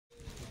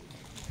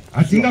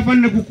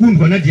asingafanira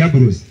kukundwa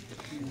naDiablos.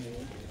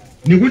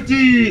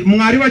 Nekuti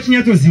Mwari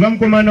vachinyatsoziva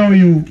mukomana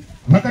uyu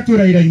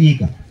vakatorayira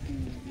nyika.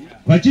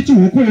 Vachiti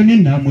hokoyo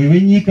nenhamo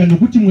yenyika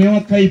nekuti mweya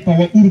wakaipa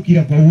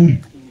waburukira pauri.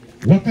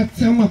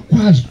 Wakatsamwa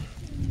kwazvo.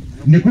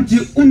 Nekuti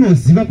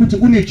unoziva kuti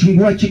une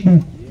chinguva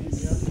chiduku.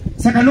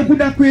 Saka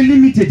nokuda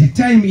limited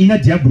time ina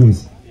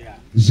Diablos.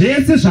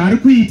 Zvese zvaari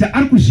kuita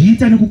ari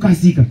kuzviita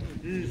nekukasika.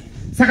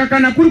 Saka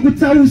kana kuri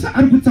kutsausa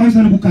ari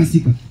kutsausa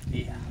nekukasika.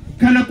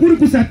 Kana kuri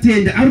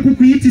kusatenda ari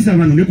kukuitisa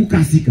vanhu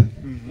nekukasika.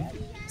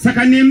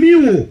 Saka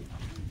nemiwo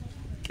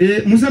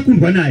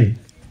musakundwa naye.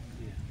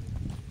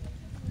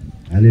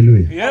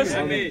 Hallelujah. Yes,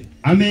 amen.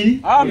 Amen.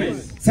 Amen.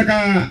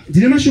 Saka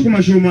ndine mashoko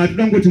mashoma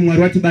atoda ngoti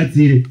Mwari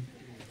watibatsire.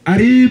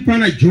 Ari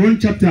pana John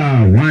chapter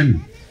 1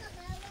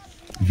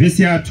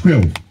 verse ya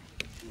 12.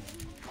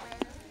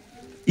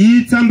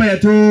 Itsamba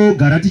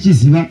yatogara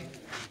tichiziva.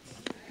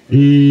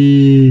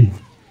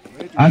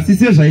 Asi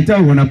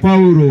sezvaitaurwa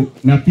naPauro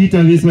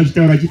naPeter vese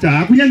vachitaura chiti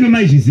hakunyange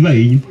maizviziva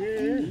henyu.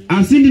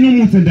 Asi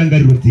ndinomutsa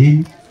ndangariro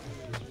dzenyu.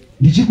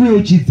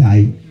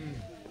 Ndichikuyeuchidzai.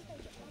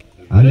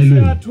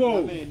 Hallelujah.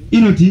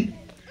 Inoti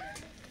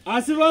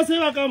asi vose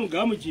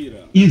vakamugamuchira.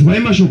 Inzwai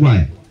mashoko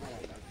aya.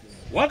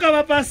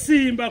 Wakavapa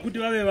simba kuti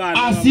vave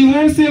vanhu. Asi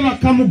vose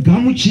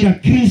vakamugamuchira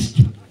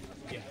Kristu.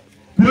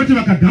 Kunoti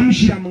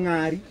vakagamuchira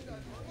Mwari.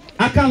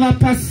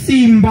 Akavapa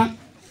simba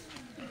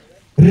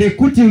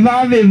rekuti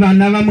vave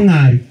vana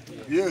vaMwari.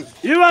 Yes.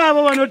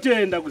 Ivavo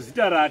vanotenda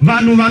kuzita rake.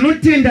 Vanhu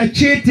vanotenda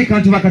chete kana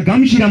kuti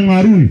vakagamuchira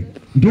Mwari uyu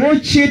ndo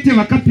chete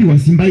vakapiwa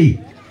simba iri.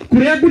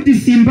 Kureva kuti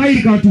simba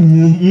iri kana kuti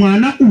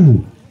mwana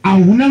uyu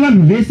hauna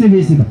vanhu vese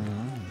vese.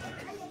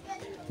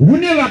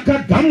 Hune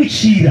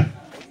vakagamuchira.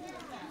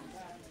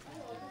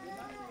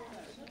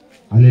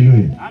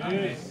 Hallelujah.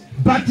 Amen.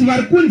 But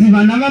vari kunzi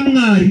vana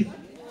vaMwari.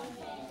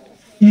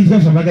 Inzwa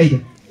zvavakaita.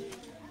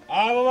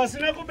 Avo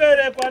vasina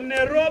kuberekwa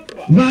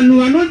neropa. Vanhu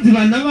vanonzi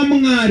vana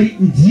vaMwari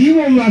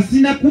ndivo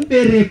vasina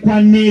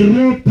kuberekwa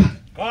neropa.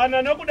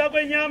 Kana nokuda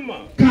kwenyama.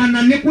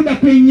 Kana nekuda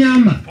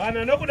kwenyama.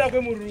 Kana nokuda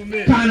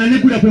kwemurume. Kana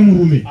nekuda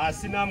kwemurume.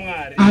 Asina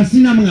Mwari.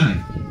 Asina Mwari.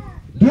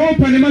 Ndo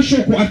pane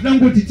mashoko atida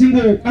ngoti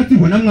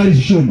tingobatsirwa naMwari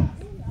zvishoma.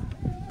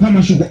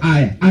 Pamashoko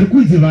aya ari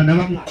kunzi vana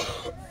vaMwari.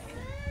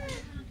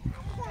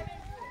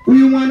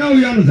 Uyu mwana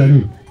uyu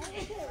anozani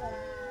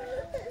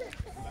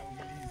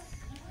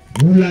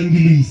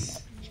mulangilisi.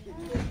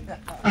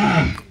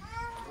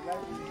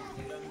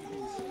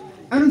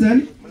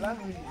 Anozani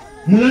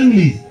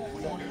mulangilisi.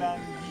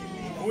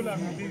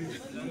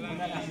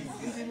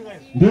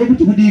 Ndo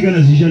kuti kudika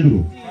na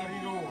zvishanduro.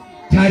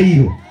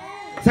 Tariro.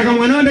 Saka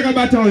mwana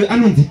wandakabata uyu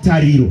anonzi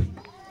Tariro.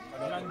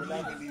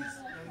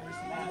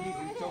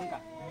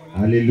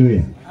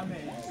 Hallelujah.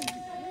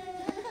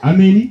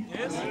 Amen.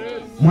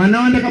 Mwana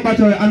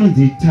wandakabata uyu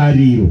anonzi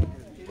Tariro.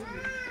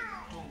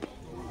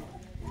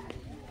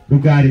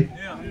 Rugare.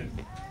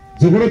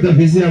 Zokorodza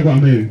vhesi yako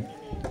ameri.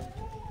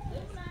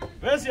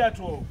 Vhesi ya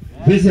 12.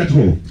 Vhesi ya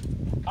 12.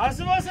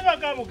 Asi vose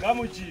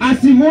vakamugamuchira.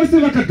 Asi vose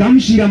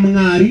vakagamuchira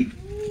Mwari.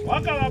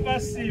 Wakavapa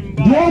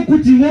simba. Ndo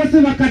kuti vose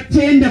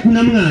vakatenda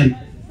kuna Mwari.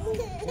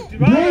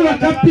 Ndo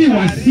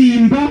vakapiwa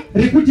simba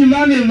rekuti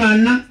vave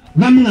vana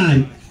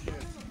vaMwari.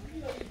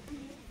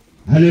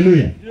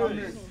 Hallelujah.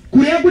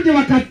 Kureva kuti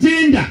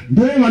vakatenda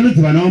ndo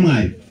vanonzi vana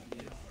vaMwari.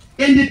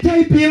 Ende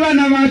type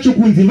yevana vacho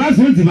kunzi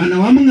vazonzi vana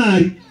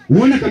vaMwari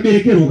wona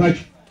kaberekerwo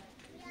kacho.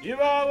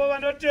 Ivavo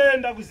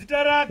vanotenda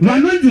kuzita rake.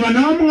 Vanonzi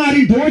vana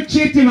vaMwari ndo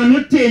chete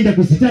vanotenda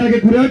kuzita rake,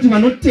 kureva kuti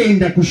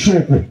vanotenda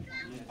kushoko.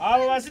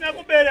 Avo vasina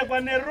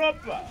kuberekwa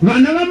neropa.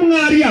 Vana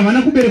vaMwari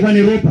havana kuberekwa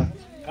neropa.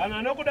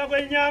 Kana nokuda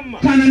kwenyama.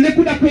 Kana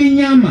nekuda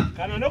kwenyama.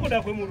 Kana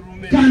nokuda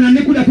kwemurume. Kana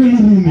nekuda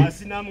kwemurume.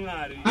 Asina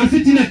Mwari. Asi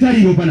tina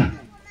Tariro pana.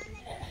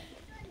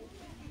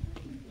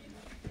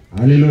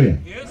 Hallelujah.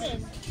 Yes.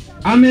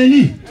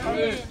 Ameni.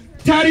 Amen.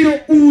 Tariro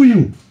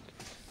uyu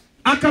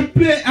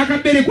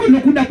akaberekwa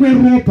nokuda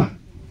kweropa.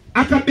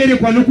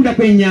 Akaberekwa nokuda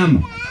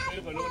kwenyama.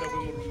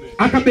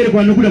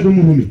 Akaberekwa nokuda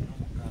kwemurume.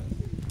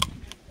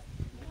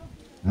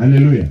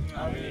 Hallelujah.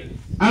 Amen.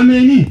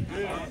 Ameni.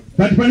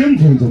 But pane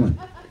mvunzo man.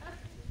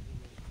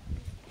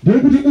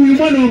 Ndokuti uyu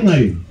mwana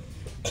waMwari.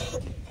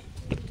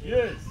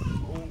 Yes.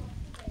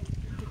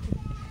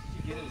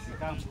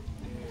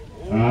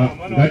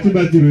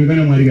 Ngatibatsirwe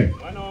kana Mwari kai.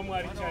 Mwana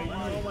waMwari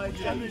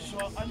chaiye.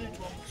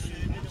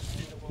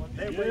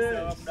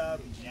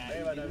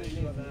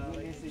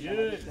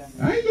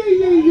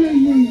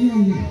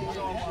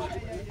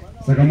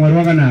 Saka Mwari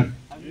wakanaka.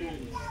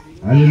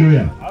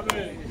 Hallelujah.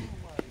 Amen.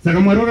 Saka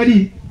Mwari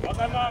wakadii?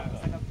 Wakanaka.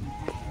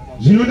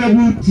 Zvinoda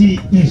kuti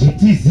izvi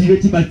tizive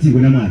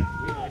tibatsirwe naMwari.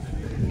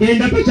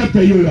 Enda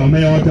pachapter iyoyo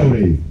hamaya wataura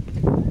iyo.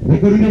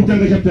 Wakorinde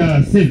kutanga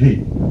chapter 7.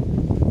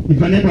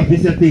 Ifane pa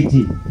verse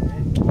 13.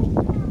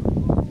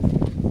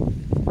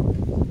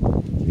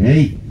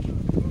 Hey.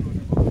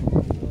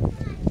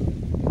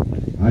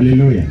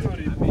 Hallelujah.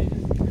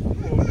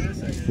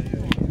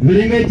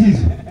 Verenga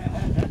itizo.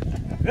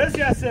 Verse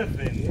 7.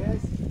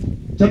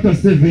 Chapter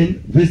 7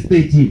 verse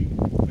 13.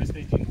 Verse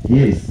 13.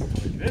 Yes.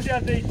 Verse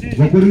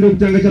 13. Wakorinde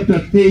kutanga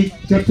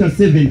chapter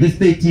 7 verse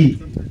 13.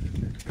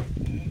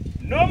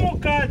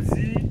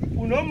 nomukadzi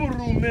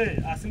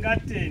unomurume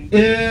asingatendi.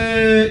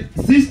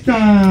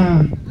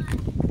 Sister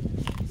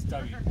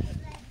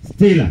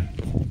Stella.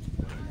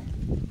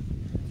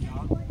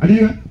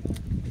 Adiga?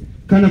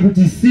 Kana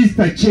kuti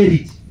Sister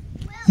Charity.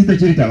 Sister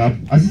Charity avapo.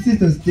 Asi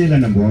Sister Stella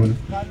namboona.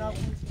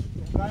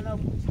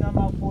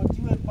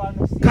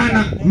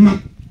 Kana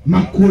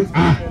makoti.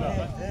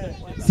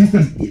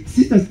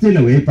 Sister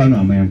Stella weipano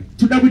hama yangu.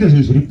 Toda kuita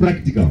zvinhu zviri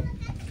practical.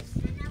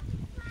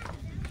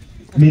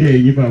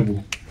 Mirei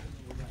babo.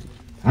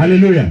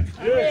 Hallelujah.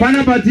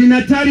 Pana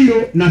patina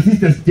tariro na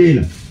Sister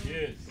Stella. Yes.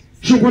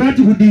 Shoko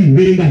rati kudini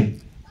verengai.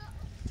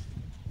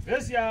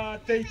 Verse ya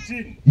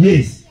 13.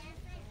 Yes.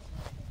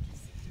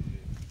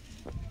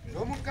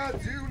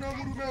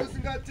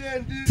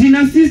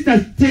 Tina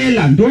Sister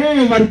Stella ndo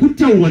vari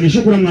kutaurwa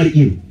neshoko raMwari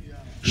iro.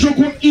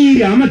 Shoko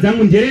iri hama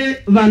dzangu ndere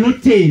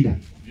vanotenda.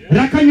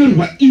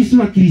 Rakanyorwa isu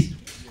vaKristu.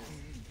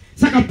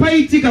 Saka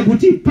paitika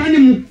kuti pane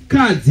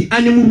mukadzi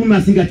ane murume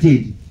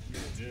asingatendi.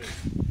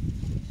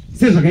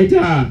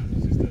 Sezvakaita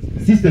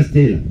Sister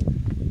Stella.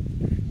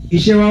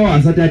 Ishe wavo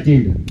asati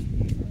atenda.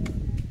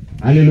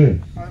 Hallelujah.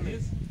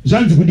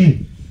 Zvanzi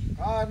kudini?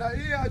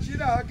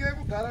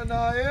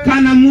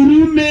 Kana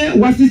murume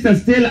wa Sister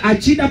Stella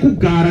achida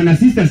kugara na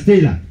Sister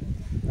Stella,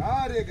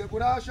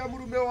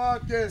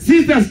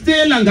 Sister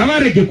Stella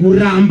ngavarege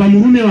kuramba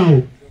murume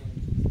wavo.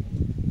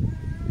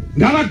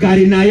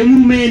 Ngavagare naye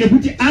murume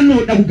nekuti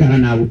anoda kugara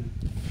navo.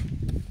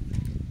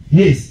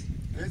 Yes.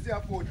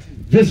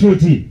 Verse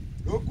 14.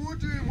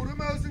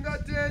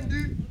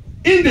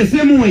 In the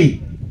same way,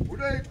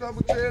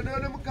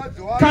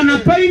 kana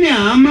paine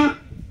hama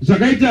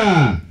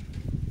zvakaita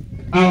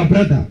our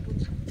brother.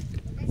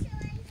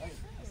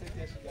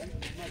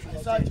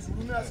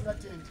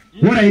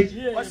 What right?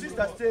 What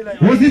Sister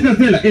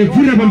Stella?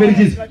 Fura pamberi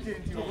chizi.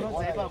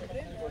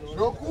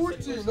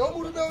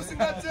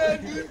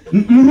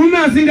 Murume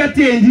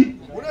asingatendi.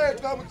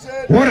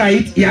 All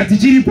right, yati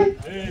chiripo.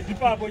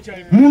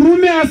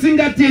 Murume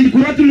asingatendi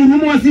kurati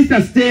murume wa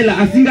Sister Stella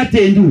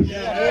asingatendi.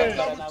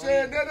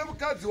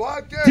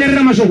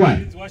 Terera mashoko aya.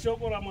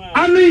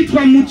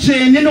 Anoitwa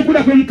muchene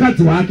nokuda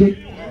kwemukadzi wake.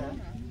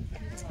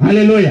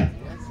 Hallelujah.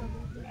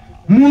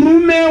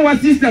 Murume wa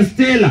Sister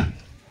Stella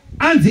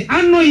anzi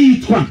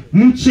anoitwa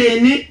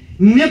muchene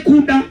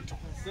nekuda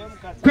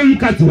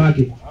kwemukadzi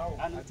wake.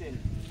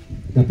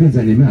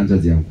 Tapedza nemi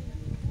hanzvadzi yangu.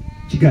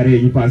 Chigare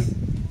yenyu pasi.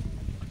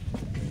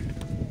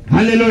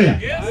 Hallelujah.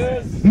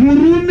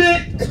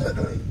 Murume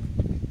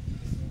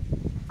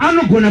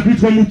anogona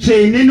kuitwa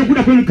muchene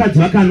nekuda kwemukadzi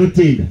wake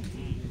anotenda.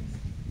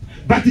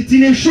 But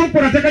tine shoko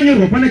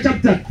ratakanyorwa pana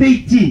chapter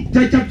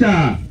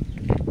 13,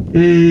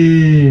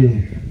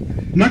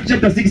 Mark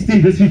chapter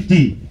 16 verse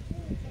 15.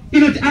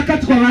 Inoti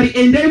akati kwavari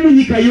endai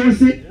munyika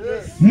yose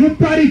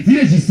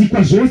muparidzire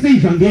zvisikwa zvose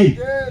evangeli.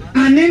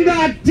 Anenge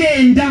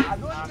atenda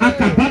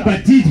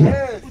akabhabhatidzwa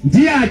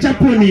ndiye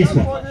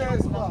achaponeswa.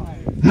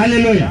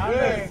 Hallelujah.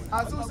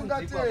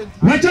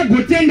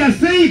 Vachagotenda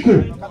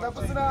seiko?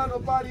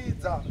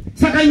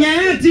 Saka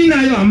nyaya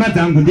yatinayo hama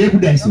dzangu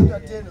ndeyekudai so.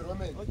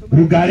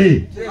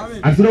 Rugare.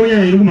 Asura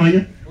unyaya iri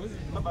kumhanya.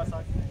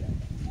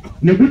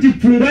 Nekuti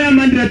pfungwa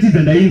yamandiratidza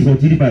ndainzwa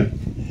kuti iri pari.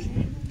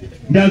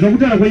 Ndanzwa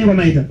kutaura kwenyu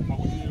kwamaita.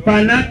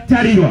 Pana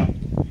tarirwa.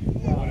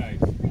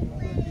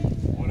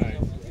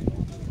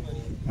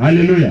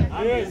 Hallelujah.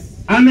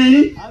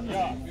 Amen.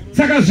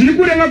 Saka zviri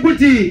kureva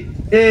kuti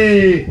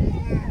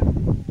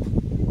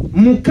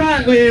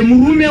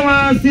murume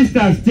wa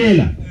Sister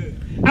Stella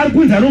ari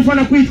kunzi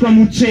anofana kuitwa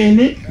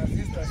muchene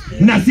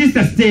na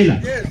Sister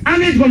Stella.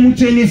 Anoitwa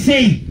muchene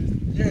sei?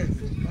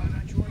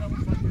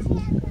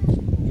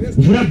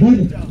 Vura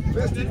bhuku.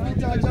 First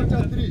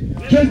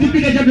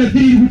Peter chapter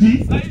 3 iri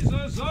kuti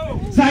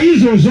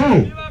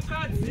saizvozvo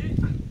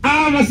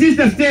ava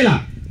Sister Stella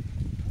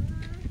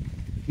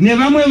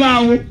nevamwe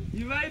vavo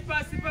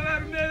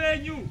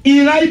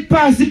ivai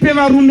pasi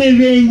pevarume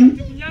venyu,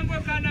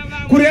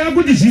 kureva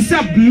kuti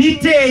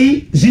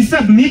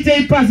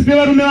zvisubmitei pasi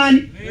pevarume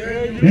vani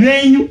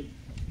venyu.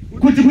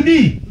 Kuti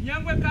kudii?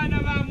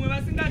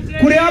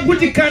 Kureva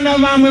kuti kana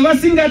vamwe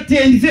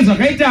vasingatendi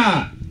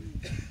sezvakaita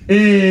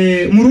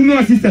murume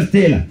wa Sister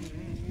Stella,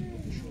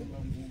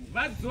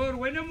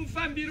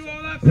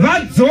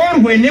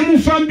 vadzorwe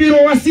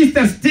nemufambiro wa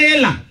Sister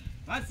Stella.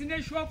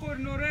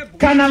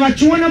 Kana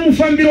vachiona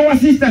mufambiro wa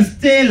Sister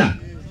Stella,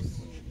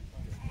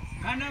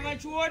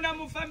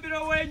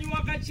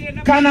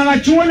 kana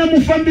vachiona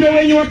mufambiro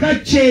wenyu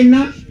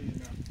wakachena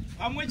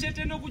pamwe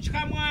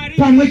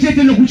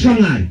chete nokutya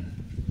Mwari.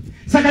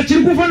 Saka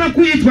chiri kufana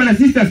kuitwa na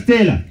Sister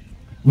Stella,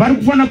 vari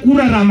kufana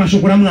kurarama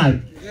shoko raMwari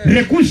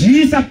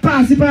rekuzviisa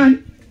pasi pani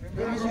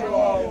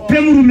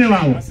pemurume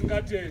wavo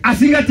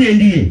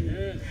asingatendiye,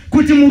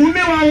 kuti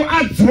murume wavo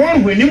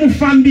adzorwe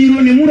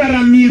nemufambiro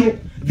nemuraramiro,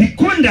 the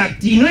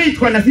conduct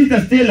inoitwa na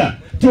Sister Stella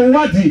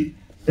towards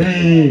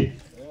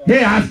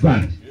her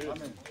husband.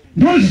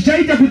 Ndo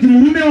zvichaita kuti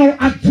murume wavo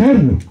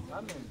adzorwe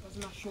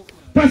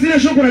pasina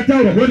shoko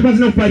rataurwa kuti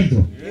pasina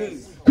kuparidzwa.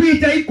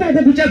 Kuita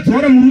ikoko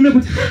kuchadzora murume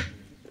kuti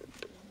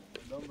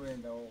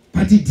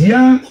but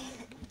dear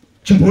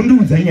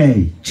chimbondiudza nyaya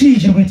iyi chii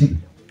chiri kuitika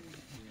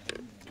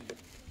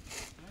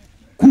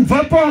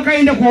kubva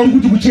pawakaenda kwauri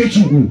kuti kuchechi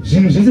uku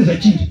zvinhu zvese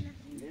zvachinja.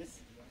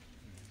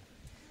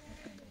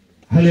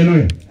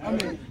 Haleluya.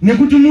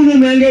 Nekuti munhu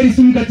umwe anga iri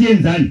simukati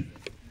yenzani,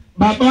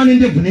 baba vane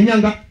ndebvu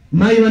nenyanga,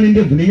 mai vane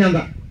ndebvu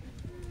nenyanga,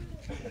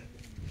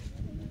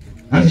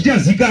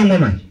 hazvichazikamwa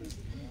manje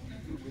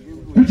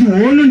kuti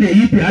hono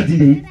ndeipi hadzi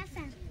ndeipi.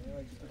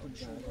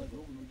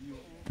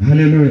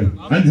 Haleluya.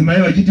 Hanzi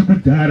mai vachiti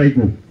kudhara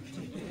ikoko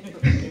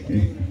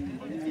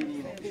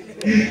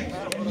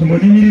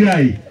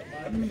chimbonimirirai.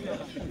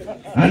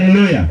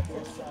 Haleluya.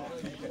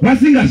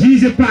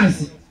 Vasingazviise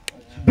pasi,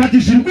 but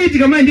zviri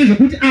kuitika mai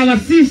ndezvekuti ava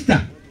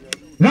sister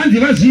vanzi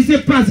vazviise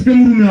pasi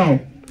pemurume wavo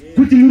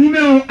kuti murume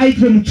wavo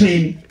aitwe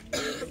mutsvene,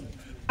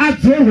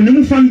 adzorwe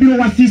nemufambiro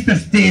wasister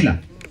Stella.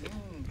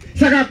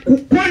 Saka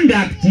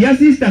conduct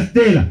yasister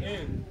Stella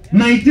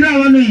maitiro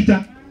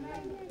avanoita,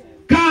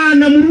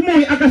 kana murume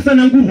uyu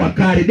akasanangurwa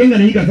kare denga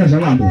nenyika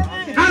sazvavambo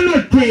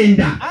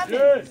anotenda.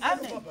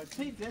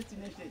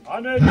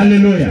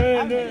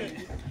 Haleluya.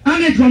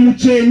 Anoitwa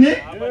mutsvene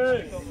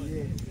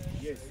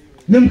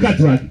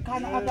nemukadzi wake.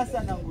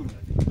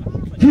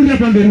 Pfuurira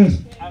pamberi musi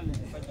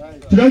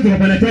toda kudzora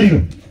pana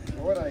tariro.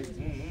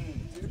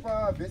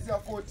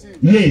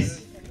 Yes.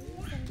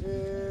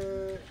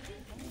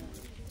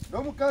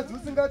 Nomukadzi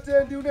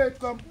usingatendi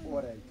unoitwa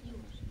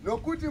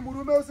nokuti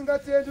murume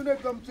usingatendi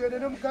unoitwa mutsvene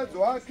nemukadzi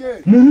wake.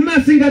 Murume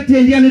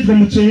asingatendi anoitwa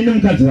mutsvene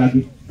nemukadzi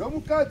wake.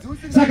 Nomukadzi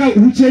usingatendi. Saka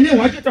utsvene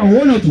hwacho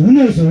tahuona kuti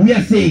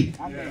hunozouya sei?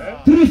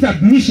 Through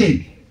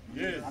submission.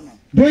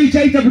 Ndo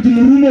ichaita kuti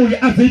murume uyu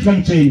azoitwa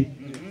mutsvene.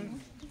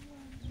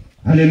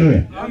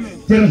 Haleluya.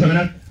 Tero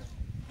zvakanaka.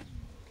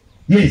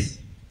 Yes.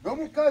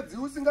 Nomukadzi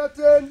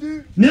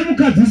usingatendi.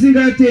 Nemukadzi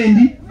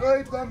usingatendi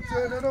unoitwa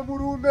mutsvene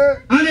nomurume.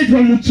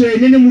 anoitwa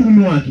mutsvene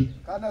nemurume wake.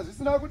 Kana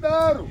zvisina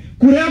kudaro,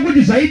 kureva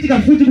kuti zvaitika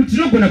futi kuti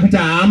tinogona kuita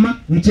hama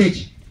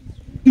muchechi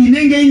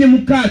inenge ine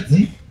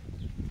mukadzi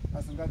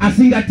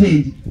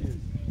asingatendi,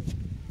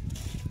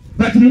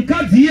 but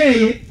mukadzi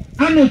iyeye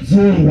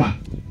anodzorwa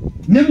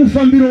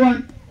nemufambiro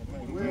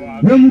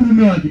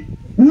wemurume wake.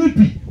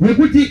 Upi?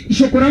 Wekuti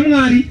shoko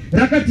raMwari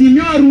rakati imi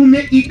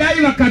varume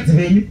idai vakadzi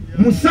venyu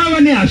musava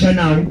nehasha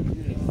navo.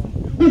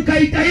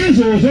 Ukaita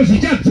izvozvo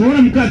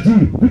zvichadzora mukadzi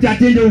uyu kuti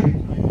atende upi?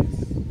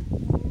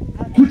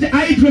 Kuti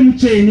aitwe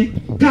mutsvene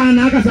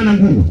kana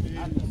akasanangurwa.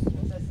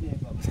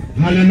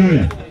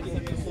 Haleluya.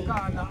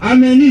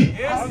 Ameni.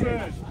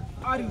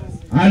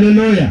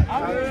 Haleluya.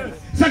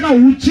 Saka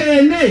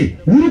utsvene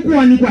huri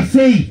kuwanikwa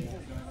sei?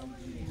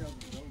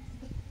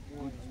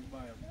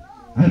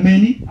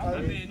 Ameni.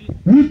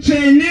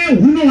 Utsvene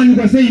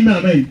hunowanikwa sei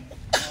mama iyi?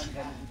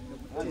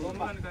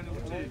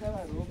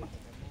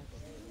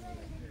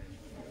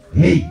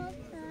 Hey.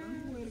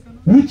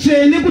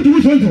 Utsvene kuti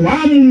huzonzi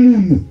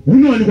hwamumunhu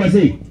hunowanikwa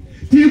sei?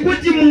 Tiri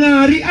kuti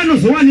Mwari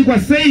anozowanikwa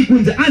sei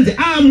kunze anze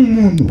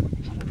amumunhu?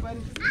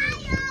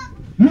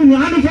 Munhu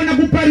anofanira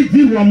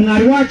kuparidzirwa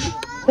Mwari wacho,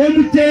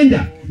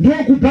 omutenda,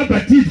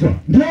 ndokubhabhatidzwa,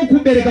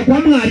 ndokubereka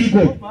kwaMwari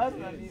iko.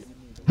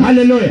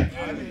 Haleluya.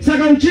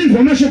 Saka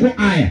uchinzwa mashoko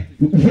aya,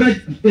 vhura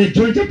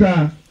John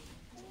chapter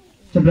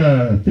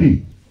 3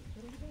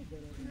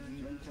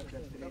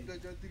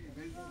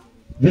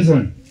 verse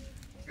 1.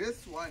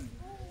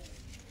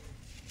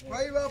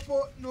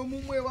 Paivapo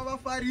nomumwe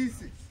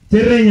wavaFarisi.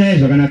 Terenya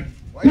zvakanaka.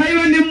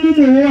 Paiva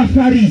nemumwe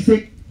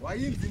wavaFarisi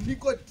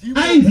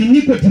ainzi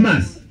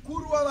Nicodemus,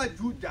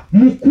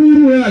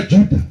 mukuru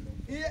wevajudha.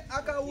 Iye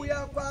akauya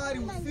kwaari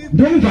usiku.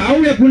 Ndobva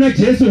auya kuna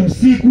Jesu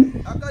usiku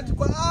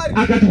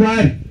akati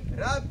kwaari,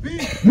 Rabbi,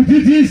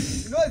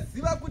 mudzidzisi,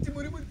 tinoziva kuti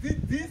muri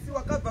mudzidzisi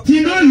wakabva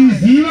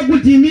tinoziva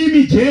kuti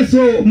mimi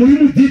Jesu muri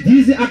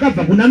mudzidzisi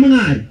akabva kuna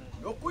Mwari.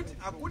 Nokuti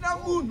hakuna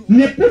munhu,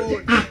 Nekuti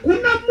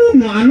hakuna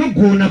munhu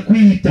anogona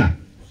kuita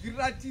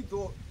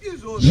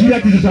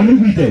zviratidzo zvamuri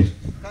kuita izvi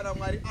kana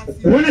Mwari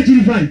asina. ona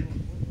chiri fani.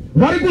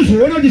 Vari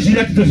kuzoona kuti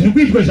zviratidzo zviri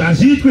kuitwa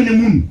zvazviitwe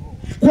nemunhu,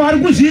 ko ari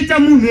kuzviita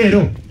munhu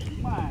ero?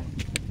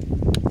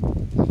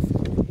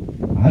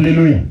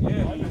 Haleluya.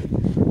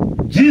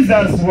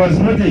 Jesus was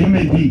not a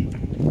human being.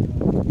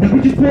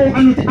 Nekuti Paul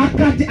anoti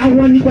akati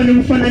awanikwa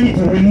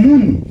nemufananidzo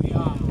wemunhu,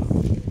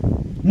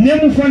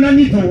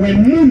 nemufananidzo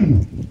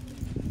wemunhu.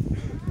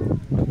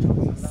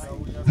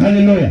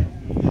 Haleluya.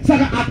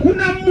 Saka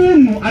hakuna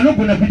munhu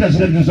anogona kuita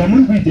zviratidzo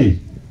zvamuri kuita izvi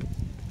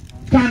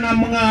kana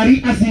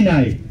Mwari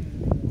asinaye.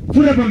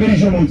 Pfuurira pamberi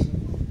shomodzi.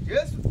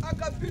 Jesu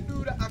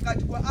akapindura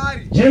akati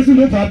kwaari, Jesu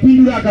ndobva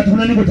apindura akati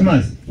kuna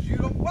Nicodemus,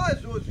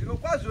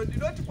 zvirokwazvo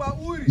ndinoti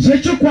kwauri,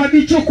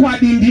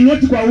 zvechokwadi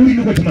ndinoti kwauri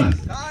Nicodemus,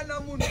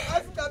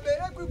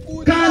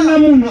 kana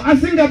munhu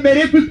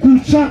asingaberekwi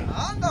kutsva,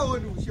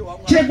 haangaoni ushe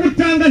hwaMwari.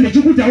 chekutanga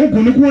ndechekuti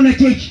haugoni kuona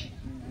chechi.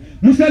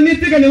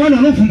 Musanetseka nevanhu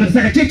vanobvunza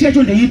saka chechi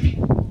yacho ndeipi?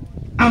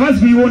 Havazi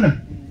kuiona.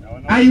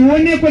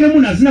 Haionekwe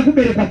nemunhu asina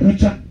kuberekwa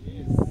kutsva.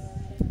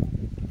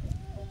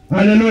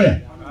 Haleluya.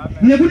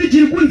 Nekuti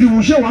chiri kunzi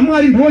ushe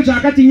hwaMwari ndo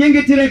chaakati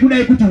nyengeterai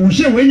kudai kuti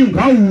ushe hwenyu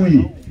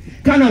ngauye.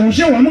 Kana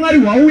ushe hwaMwari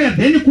hwauya,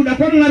 then kuda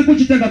kwaMwari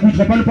kuchitanga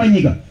kuitwa pano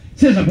panyika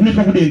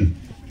sezvakunoitwa kudenga.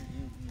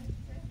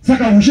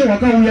 Saka ushe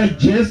wakauya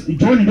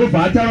John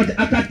ndobva ataura kuti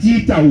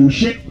akatiita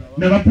ushe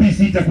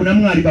navaprista kuna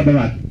Mwari baba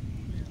vake.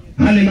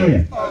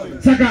 Haleluya.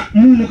 Saka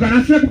munhu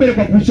kana asina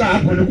kuberekwa kutsva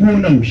haagoni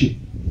kuona ushe.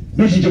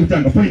 Ndochinje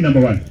kutanga, point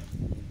number 1.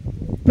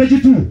 Page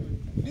 2.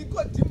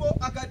 Nikodimo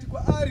akati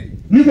kwaari.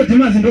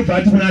 Nikodimasi ndobva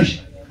ati kuna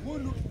She.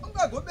 Munhu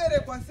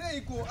ungagoberekwa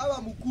seiko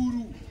ava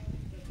mukuru?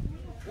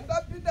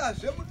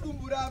 Ungapindazve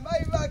mudumbu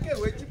ramai vake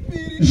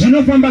wechipiri.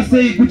 Zvinofamba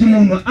sei kuti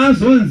munhu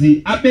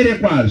azonzi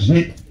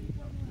aberekwazve?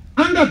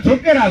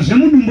 Angadzokerazve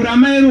mudumbu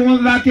ramai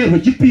vake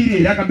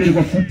wechipiri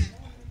rakaberekwa futi.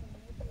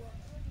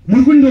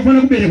 Muri kuti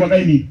ndofana kuberekwa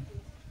kaimini.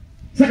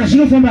 Saka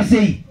zvinofamba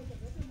sei?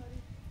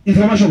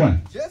 Inzwa mashoko aya.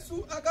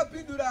 Jesu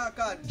akapindura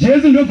akati.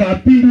 Jesu ndobva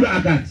apindura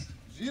akati.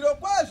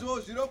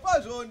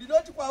 Zvirokwazvo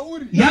ndinoti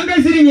kwauri. Yanga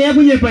isiri nyaya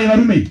kunyepa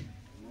varume.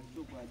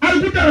 Ari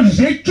kutaura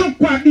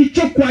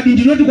chokwadi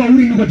ndinoti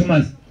kwauri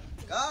Nikodimasi.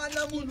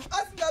 Kana munhu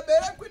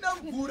asingaberekwi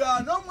nemvura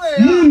nomweya.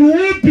 Munhu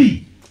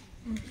upi?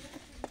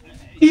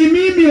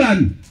 Imimi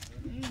vanhu.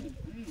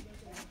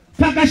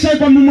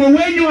 Pakashayikwa mumwe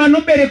wenyu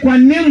anoberekwa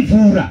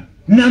nemvura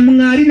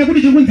naMwari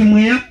nekuti chikunzi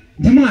mweya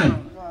ndiMwari.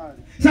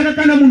 Saka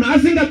kana munhu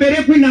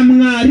asingaberekwi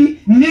naMwari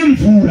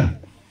nemvura,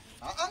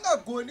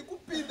 haangagoni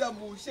kupinda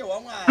muushe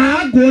hwaMwari.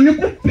 haagoni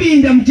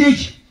kupinda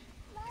muchechi.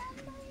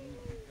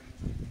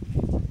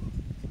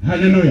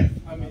 Haleluya.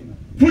 Amen.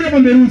 Funa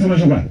pamberi unzwa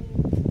mashoko aya.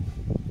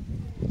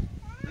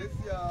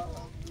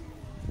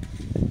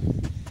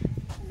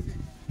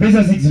 Verse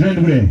 6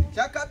 zvinoenda kudai.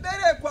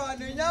 Chakaberekwa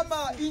nenyama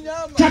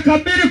inyama.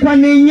 Chakaberekwa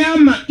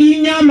nenyama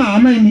inyama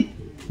hamaini.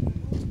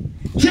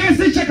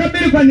 Chese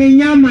chakaberekwa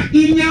nenyama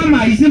inyama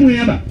haisi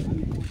mweya.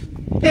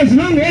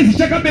 Ezvinonge ezi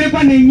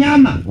chakaberekwa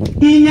nenyama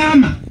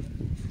inyama.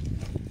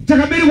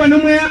 Chakaberekwa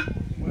nemweya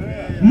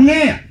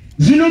mweya.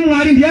 Zvino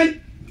Mwari ndiani?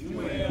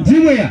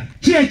 Ndimweya.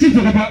 Chiya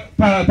chidzoka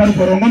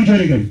parukorongo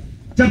muchiverenga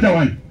chapter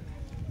 1.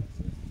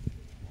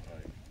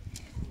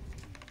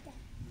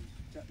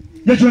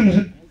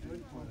 Yachiona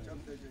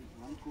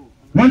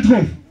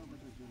 1:12.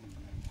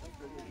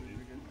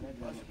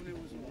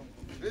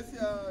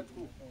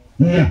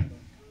 Yeah.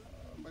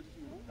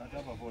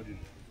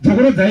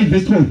 Dzokorodzai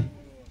verse 12.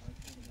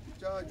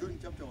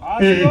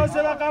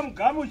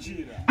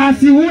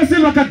 Asi vose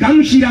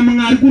vakagamuchira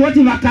Mwari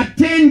kuroti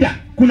vakatenda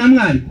kuna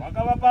Mwari.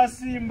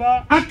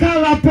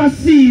 Akavapa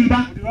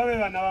simba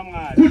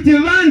kuti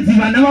vanzi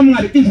vana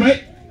vaMwari. Inzwai,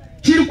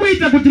 chiri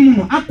kuita kuti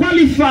munhu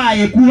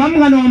aqualify kuva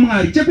mwana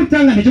waMwari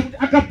chekutanga ndechekuti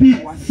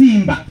akapiwa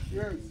simba.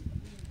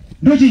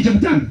 Ndo chii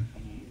chekutanga.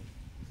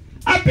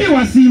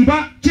 Apiwa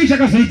simba, chii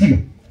chakazoitika?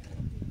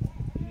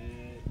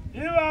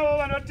 Ivavo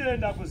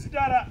vanotenda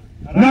kuzita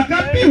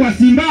vakapiwa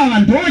simba ava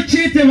ndo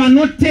chete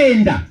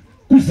vanotenda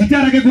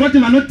kuzita rake, kuroti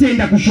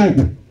vanotenda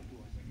kushoko.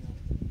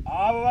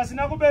 Avo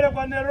vasina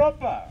kuberekwa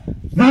neropa.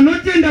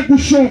 Vanotenda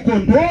kushoko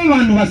ndo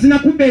vanhu vasina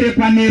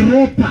kuberekwa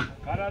neropa.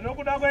 Kana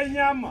nokuda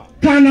kwenyama.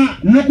 Kana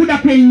nokuda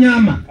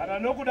kwenyama. Kana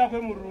nokuda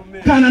kwemurume.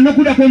 Kana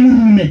nokuda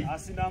kwemurume.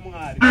 Asina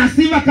Mwari.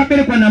 Asi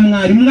vakaberekwa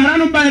naMwari. Mwari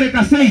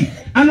anobereka sei?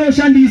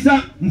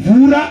 Anoshandisa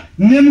mvura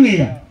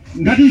nemweya.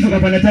 Ngatizoka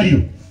pana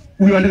tariro.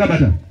 Uyu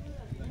wandakabata.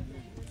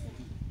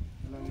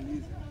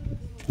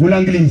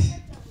 Ulangilizi.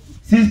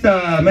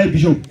 Sister my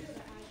bishop.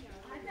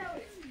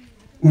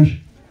 Uyu.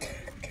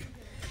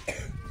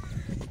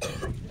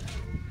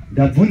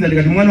 Ndabvunza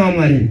ndikati mwana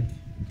waMwari.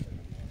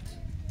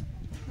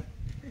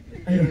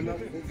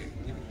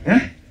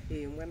 Eh?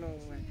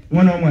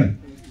 Mwana waMwari.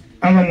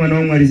 Ava mwana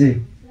waMwari sei?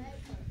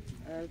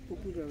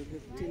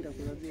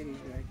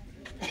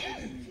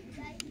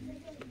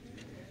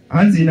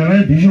 Hanzi na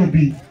mai bishop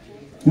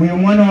uyo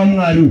mwana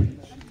waMwari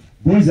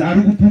bozi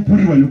ari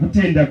kupupurirwa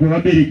nekutenda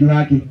kwevabereki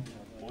vake.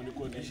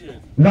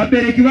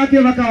 Vabereki vake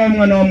vakava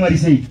mwana waMwari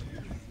sei?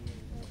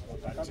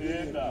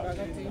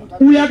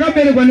 Uyo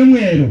akaberekwa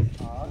nemwero.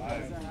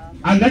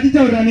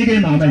 Angatitaurira neke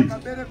mama idzi.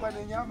 Chakaberekwa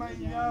nenyama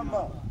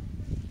inyama.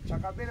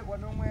 Chakaberekwa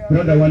nomweya.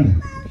 Brother Wanda.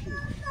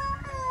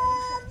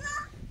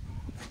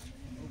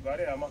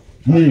 Ugare ama.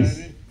 Yes.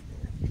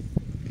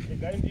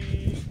 Egaindi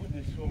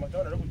kuzisoma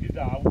taura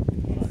rekudita hawo.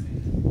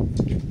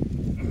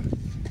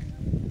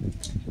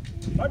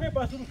 Pane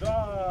pasuru za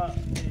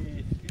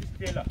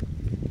Stella.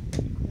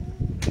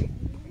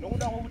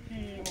 Nokuda kuti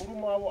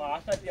murume wavo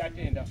haasati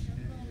atenda.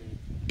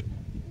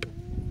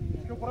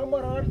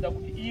 Chokuramba ravaratidza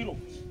kuti iro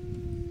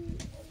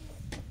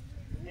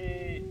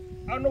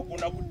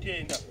anogona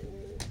kutenda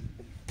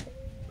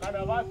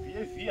kana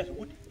vabhievhiya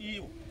zvekuti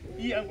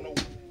iye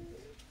anogona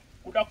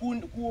kuda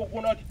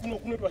kuona kuti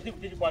kunoitwa sei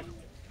kuti chibwato.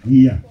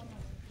 Yeah.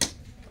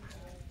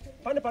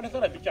 Pane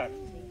pandasara bichana.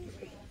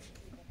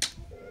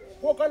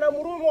 Ko kana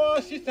murume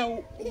wasisa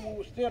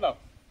Stella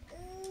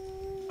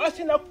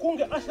asina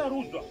kunge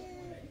asarudzwa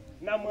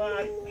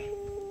naMwari.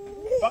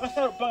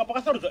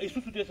 Pakasarudzwa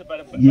isusu tese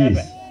pale.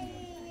 Yes.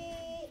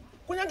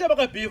 Kunyange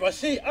vakabheva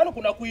sei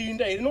anogona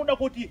kuinda here nokuda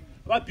kuti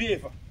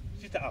vabheva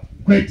sita apa.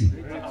 Kwete.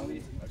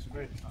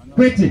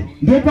 Kwete.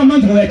 Ndo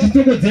pamanzwa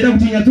yachitokodzera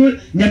kuti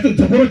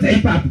nyatodzokorodza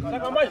ipapo.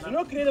 Saka manje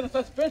zvinocreate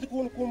suspense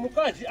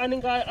kumukadzi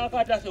anenge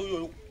akati ase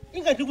uyoyo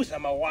inga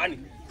ndikuzama 1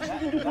 asi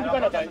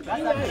ndikuzama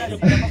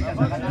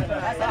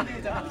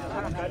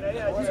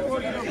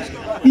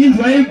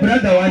Inzwai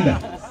brother wanda.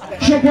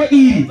 Shoko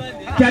iri.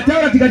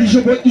 Tataura tikati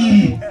shoko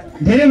iri.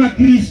 Ndere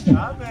vaKristu.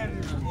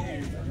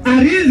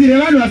 Arizire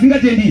vanhu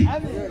vasingatendi.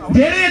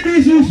 Ndere yedu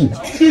isusu.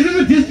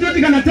 Isusu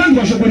district kana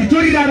tanzwa shoko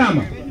ritori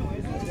rarama.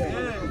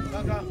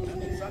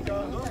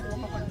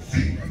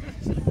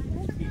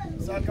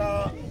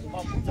 Saka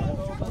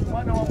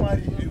mwana wa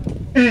Mwari.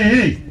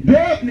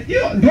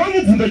 Ndo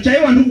mubvundo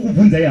chaiwa ndiri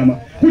kukubvunza yama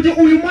kuti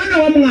uyu mwana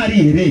wa Mwari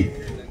here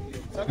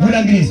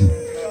vulangirizo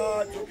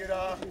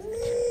Tokera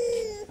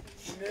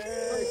ne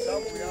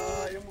Zambia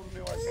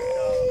yemurume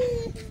wasita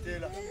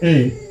Stella.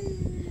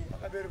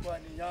 Akaberekwa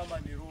nenyama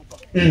neropa.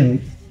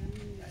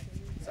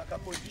 Saka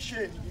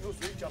condition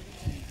inozoita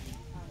kuti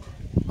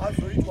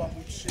azoitwa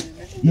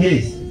mutsvene.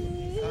 Yes.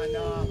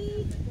 Kana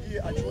iye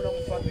achiona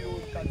mufambiro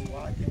wemukadzi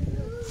wake.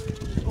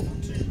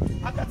 Kuti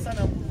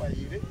akatsanangurwa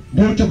here.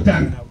 Ndo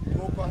chokutanga.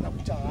 Kana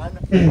kuti haana.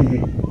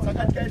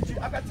 Saka tikaiti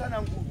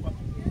akatsanangurwa.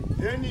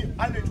 Then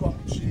anoitwa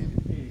mutsvene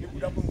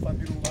nekuda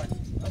kwemufambiro wake.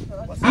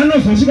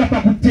 Anozosvika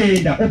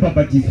pakutenda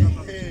obhabhatizwa.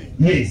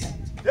 Yes.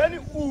 Then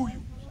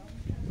uyu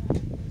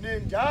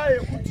nendaa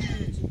yekuti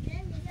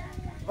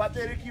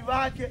vabereki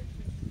vake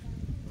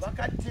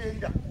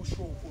vakatenda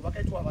kushoko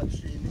vakaitwa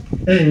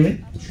vatsvene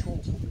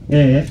kushoko.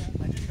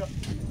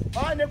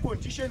 Pane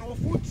condition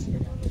wofuti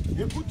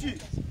yekuti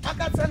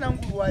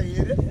akatsanangurwa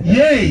here.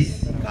 Yes.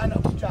 Kana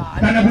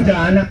kuti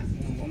haana.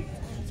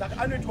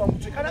 Saka anoitwa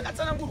mutsvene. Kana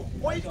akatsanangurwa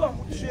oitwa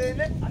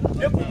mutsvene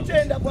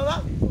nekutenda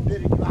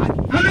kwavabereki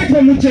vake.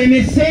 Anoitwa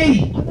mutsvene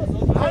sei?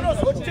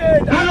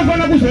 Anozotenda.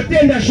 Anofana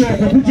kuzotenda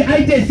shoko kuti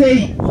aite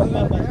sei?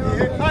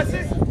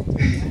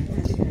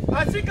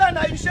 Asi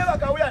kana Ishe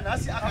vakauya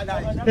nhasi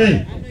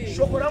akadai.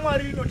 Shoko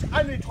raMwari rinoti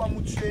anoitwa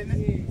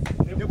mutsvene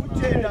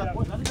nekutenda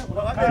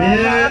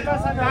kwavabereki.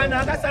 Kana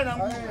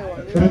akatsanangurwa.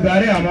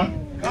 Rugare hama.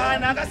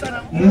 Kana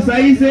akatsanangurwa.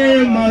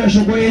 Musaise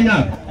mashoko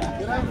enyaka.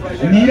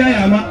 Mira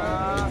yama.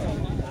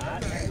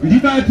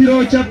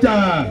 Ndibatiro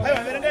chapter.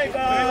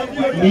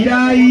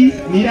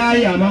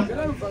 Mirai yama.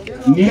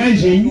 Mirai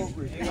jeni.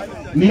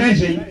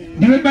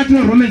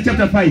 Ndibatiro Romans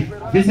chapter 5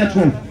 verse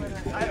 12.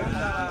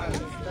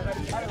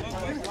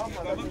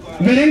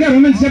 Verenga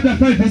Romans chapter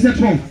 5 verse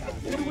 12.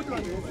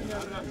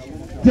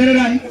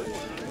 Tererai.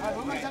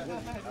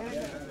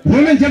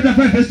 Romans chapter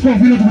 5 verse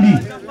 12 inotudi.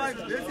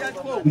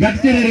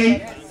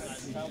 Ngatitererei.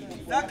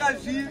 Saka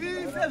zvivi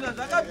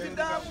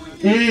sezvazvakapinda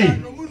munyika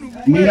nomunhu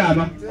mumwe.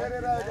 Mirama.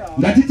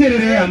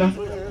 Ngatitererei ama.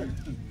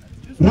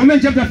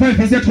 Romans chapter 5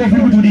 verse 12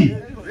 inotudi.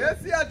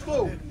 Verse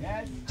 12.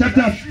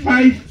 Chapter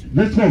 5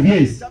 verse 12,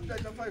 yes. Chapter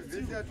 5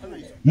 verse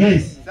 12.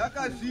 Yes.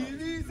 Saka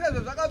zvivi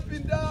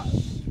sezvazvakapinda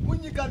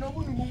munyika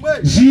nomunhu mumwe.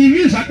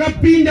 Zvivi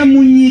zvakapinda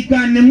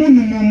munyika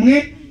nemunhu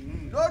mumwe.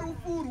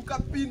 Norufu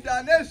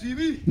rukapinda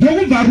nezvivi.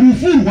 Ndokubva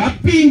rufu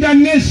rwapinda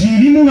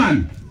nezvivi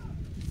muvanhu.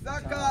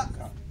 Saka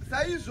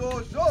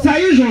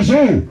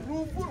saizvozvo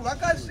rufu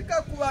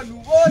rwakasvika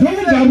kuvanhu vose.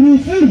 ndokubva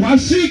rufu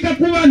rwasvika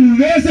kuvanhu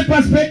vese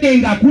pasi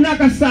pedenga hakuna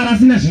akasara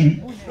asina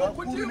zvivi.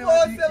 Nokuti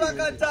vose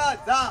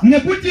vakatadza.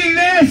 Nekuti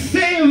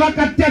vese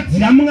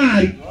vakatadzira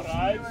Mwari.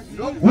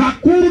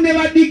 Vakuru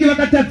nevadiki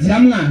vakatadzira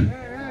Mwari.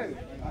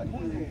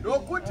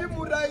 Nokuti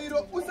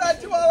murayiro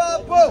usati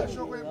wavapo.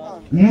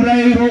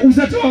 Murayiro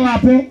usati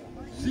wavapo.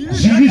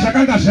 Zvivi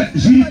zvakanga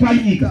zviri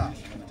panyika.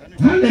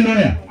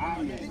 Haleluya.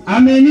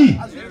 Ameni.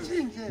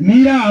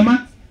 Mira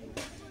hama.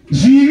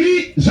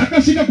 Zvivi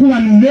zvakasvika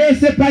kuvanhu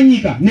vese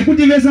panyika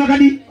nekuti vese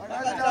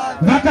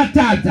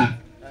vakatadza.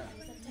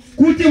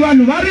 Kuti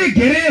vanhu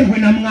varegererwe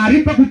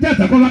naMwari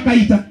pakutadza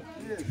kwavakaita.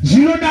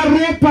 Zvinoda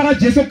ropa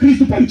raJesu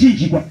Kristu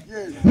pamuchinjikwa.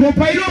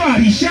 Ropa iro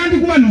harishandi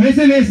kuvanhu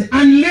vese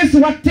unless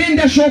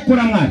watenda shoko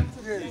raMwari.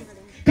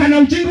 Kana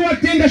uchinge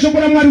watenda shoko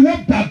raMwari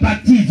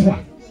wobhabhatidzwa.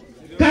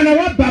 Kana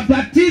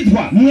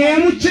wabhabhatidzwa mweya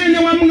mutsvene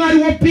waMwari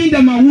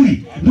wopinda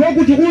mauri,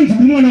 ndokuti unzi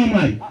mwana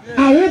waMwari.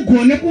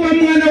 Haugone kuva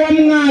mwana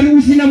waMwari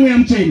usina mweya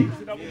mutsvene.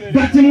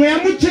 But mweya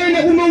mutsvene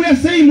unouya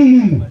sei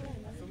mumunhu?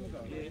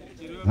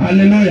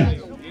 Haleluya.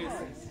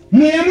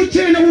 Mweya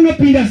mutsvene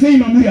unopinda sei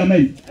mamuri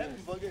amai?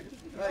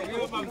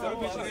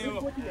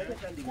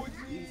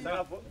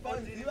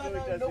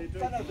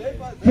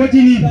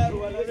 Fotini.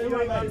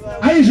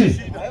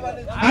 Aizve.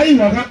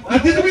 Aiwa,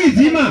 atisi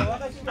kuidzima.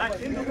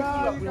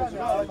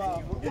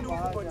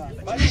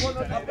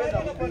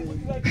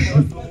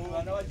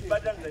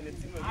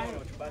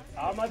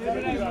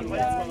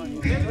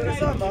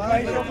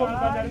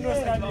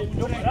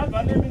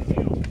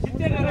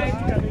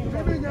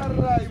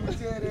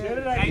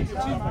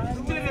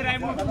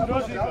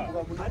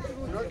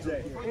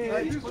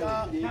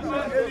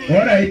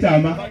 Alright,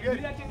 ama.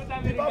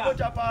 Babo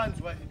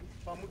chapanzwa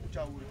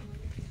pamukutaura.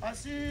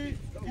 Asi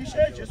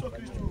Ishe Jesu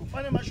Kristu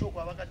pane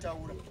mashoko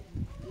avakataura.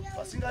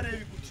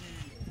 Vasingarevi kuti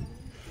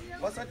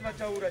vasati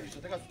vataura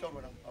izvo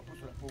takazotaura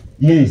naApostola Paul.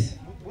 Yes.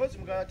 Bozi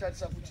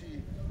mukatarisa kuti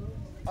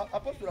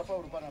Apostola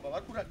Paul panapa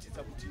vari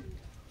kuratidza kuti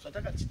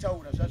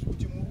zvatakatitaura zvazvo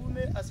kuti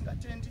murume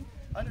asingatendi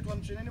anoitwa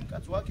mutsvene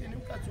nemukadzi wake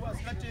nemukadzi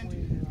wasingatendi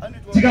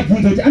anoitwa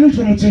tikabvunza kuti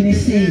anoitwa mutsvene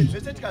sei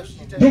zvese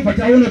tikazviita ndobva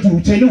taona kuti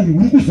utsvene uhwu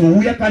huri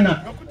kuzouya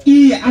kana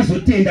iye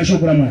azotenda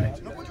shoko raMwari.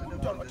 nokuti kuri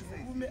kutaurwa kuti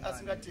murume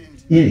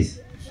asingatendi Yes.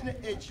 zvine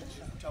eji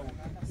kutaura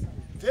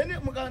then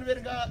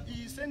mukanoverenga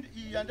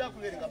iyi yandava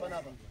kuverenga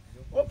panapa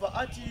obva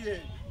ati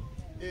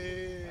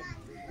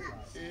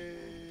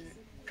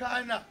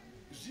kana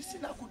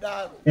zvisina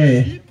kudaro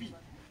zvipi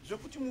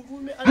zvekuti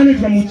murume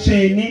anoitwa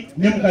mutsvene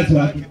nemukadzi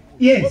wake.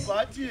 Yes.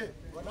 obva ati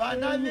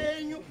vana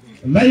venyu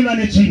vaiva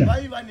netsvina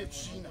vaiva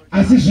netsvina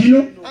asi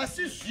zvino.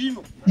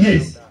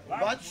 Yes.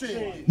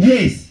 Vatsvene.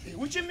 Yes.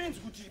 Which means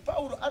kuti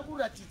Paulo ari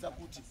kuratidza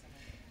kuti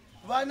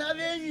vana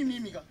venyu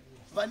mimika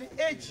vane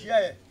age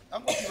yaye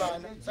angoti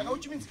vana saka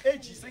which means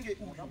age isenge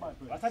uyu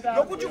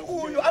nokuti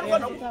uyu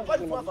anofanira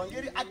kupari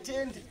mavhangeri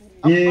atende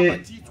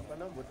akubhabhatidzwa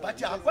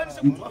but haakwanisi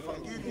kuti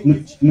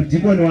mavhangeri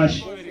mudhikoni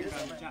washe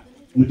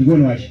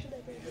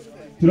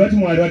tinoti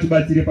Mwari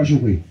watibatsire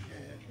pashoko iri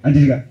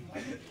andika.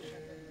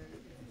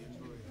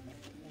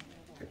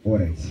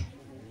 Alright.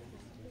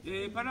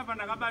 Panapa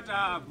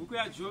ndakabata bhuku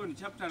yaJohn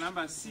chapter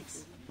number 6.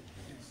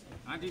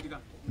 Andika.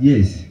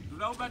 Yes.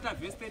 Ndoda kubata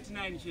verse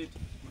 39 chete.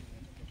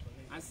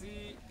 Asi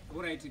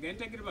alright,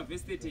 ngaitangire pa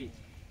verse 38.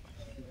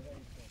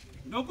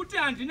 Nokuti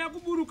handina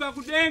kuburuka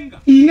kudenga.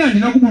 Ine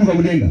handina kuburuka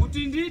kudenga.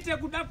 Kuti ndiite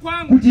kuda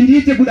kwangu. Kuti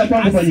ndiite kuda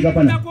kwangu panyika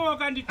pana.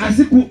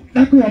 Asi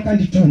kuda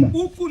wakandituma.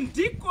 Uku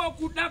ndiko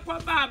kuda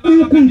kwa Baba.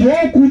 Uku ndo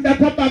kuda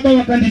kwa Baba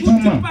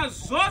wakandituma. Kuti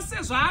pazvose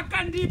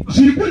zvaakandipa.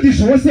 Zviri kuti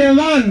zvose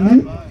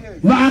vanhu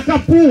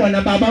vaakapuwa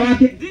na Baba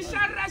wake.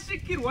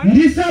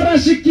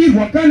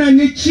 Ndisarashikirwa kana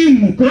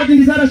nechinhu kuti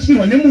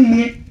ndisarashikirwa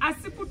nemumwe.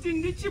 Asi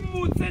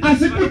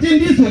kuti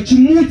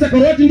ndizochimutsa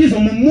kuti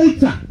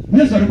ndizomumutsa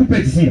nezvari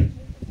kupedzisira.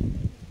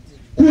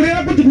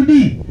 Kureva kuti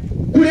kudii?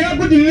 Kureva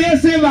kuti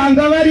vese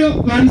vanga vari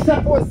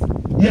suppose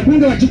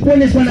yekunge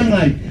vachiponeswa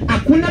naMwari.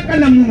 Hakuna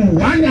kana munhu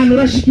wani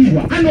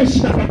anorashikirwa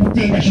anosvika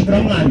pakutenga shoko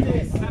raMwari.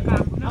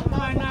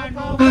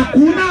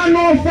 Hakuna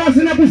anofa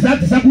asina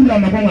kuzadzisa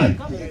kururama kwaMwari.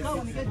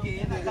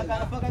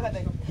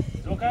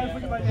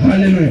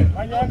 Hallelujah.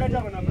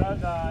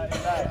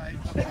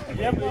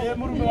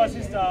 Murume wa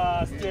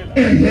sister Stella.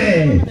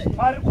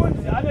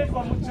 Parikuti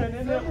anoitwa mutsvene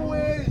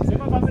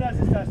semafambira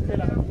sister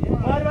Stella.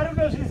 Vari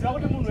kuzviziva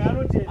kuti munhu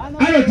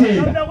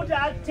anotenda kuti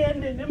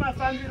atende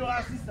nemafambiro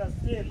asister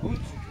Stella.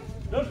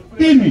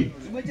 Imi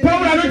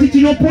Paulo anoti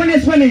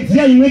tinoponeswa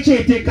nenzira imwe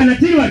chete kana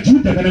tiri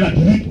vaJudha kana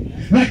vaGiriki.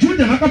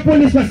 VaJudha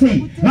vakaponeswa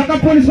sei?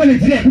 Vakaponeswa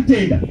nenzira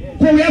yekutenda.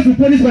 Ko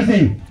uyazoponeswa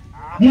sei?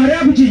 Mwari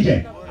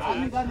akuchinja.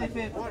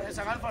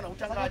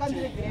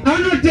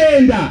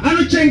 Anotenda,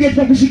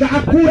 anochengetwa kusvika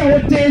akura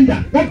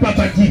wotenda,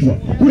 wobhabhatidzwa.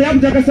 Kureva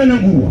kuti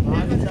akasanangurwa.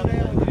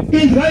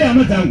 Inzwai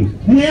hama dzangu,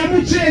 mweya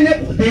mutsvene,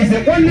 there is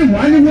only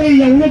one way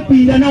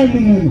yaunopinda nawo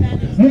mumunhu.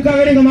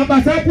 Mukaverenga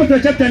mabasa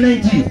aPostoli chapter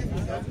 19.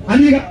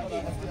 Andika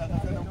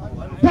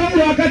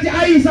Paulo akati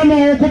aisa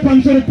maoko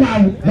pamusoro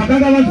pavo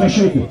vakanga vanzwa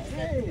shoko.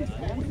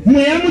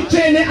 Mweya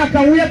mutsvene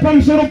akauya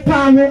pamusoro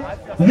pavo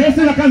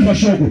vese vakanzwa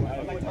shoko.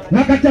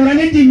 Vakataura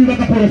nendimi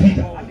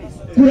vakaprofita.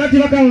 Kurati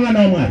vakava vana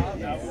vaMwari.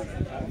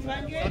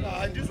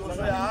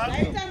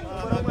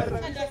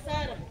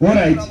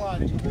 Alright.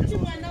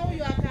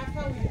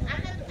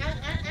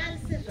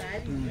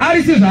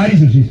 Ari sezvaari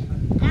izvozvi.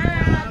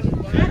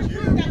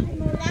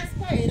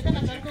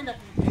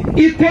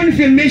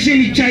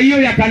 Iconfirmation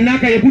chaiyo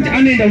yakanaka yekuti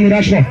anoenda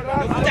kunorashwa.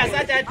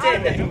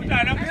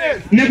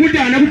 Nekuti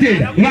haana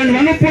kutenda. Vanhu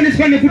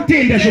vanoponeswa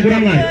nekutenda shoko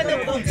raMwari.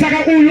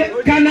 Saka uyo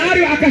kana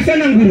ari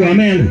akasanangurwa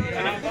hama yangu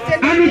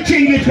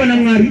anochengetwa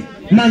naMwari.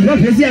 Manzwa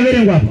vhesi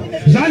yaverengwa apa.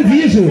 Zvanzi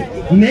izvo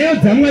nheyo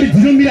dzaMwari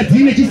dzinomira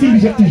dzine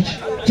chisimbiso ichi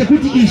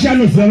chekuti Ishe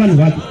anoziva vanhu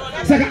vake.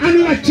 Saka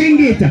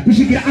anovachengeta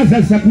kusvikira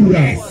azadzisa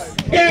kururama.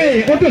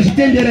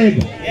 Otozvitendera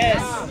ega.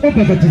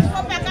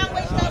 Obhabhatidzwa.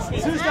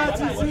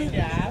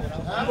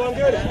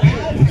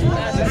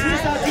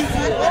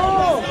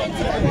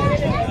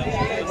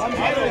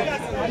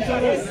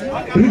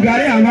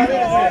 Rugare hama.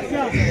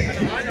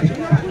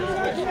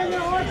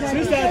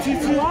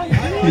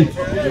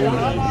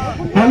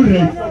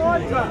 Aure.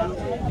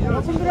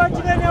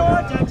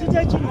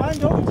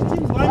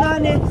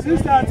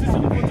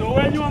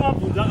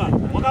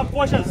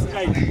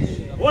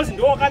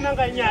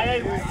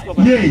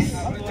 Yes.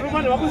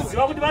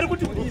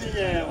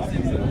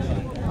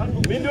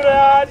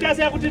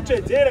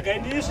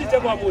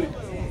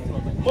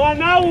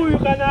 Mwana uyu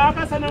kana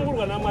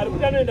akasanangurwa naMwari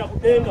kuti anoenda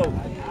kudenga uyu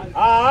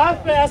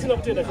haafe asina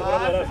kutenda shoko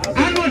raMwari.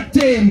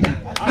 Anotenda,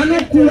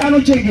 anokura,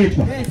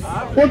 anochengetwa,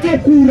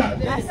 otokura,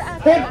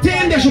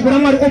 otenda shoko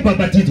raMwari,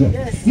 obhabhatidzwa.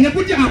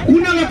 Nekuti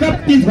hakuna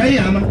vakapinzwa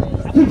ihama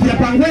kubvira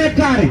panguva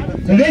yekare.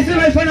 Vese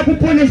vaifana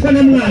kuponeswa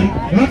naMwari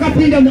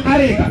vakapinda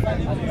muareka.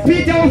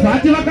 Pita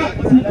ovhati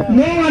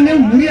Noa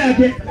nemhuri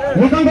yake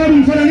wakanga uri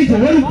mufananidzo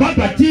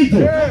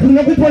werubhabhatidzo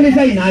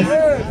runokuponesai nhasi.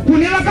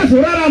 Kune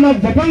vakazorarama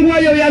kubva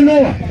panguva iyo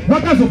yaNoa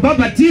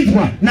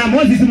vakazobhabhatidzwa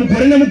naMozisi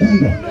mugore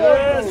nemugungwa.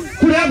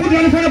 Kureva kuti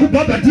vanofana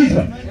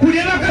kubhabhatidzwa.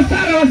 Kune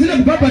vakasara vasina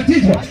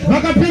kubhabhatidzwa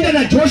vakapinda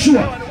naJoshua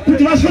Joshua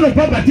kuti vasvino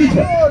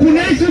bhabhatidzwa.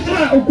 Kuna isusu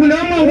kuna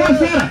vamwe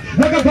vasara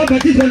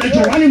vakabhabhatidzwa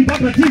naJohani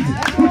Mubhabhatidzi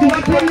kuti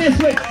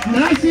vaponeswe.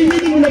 Nhasi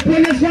inini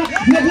munoponeswa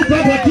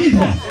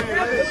nekubhabhatidzwa.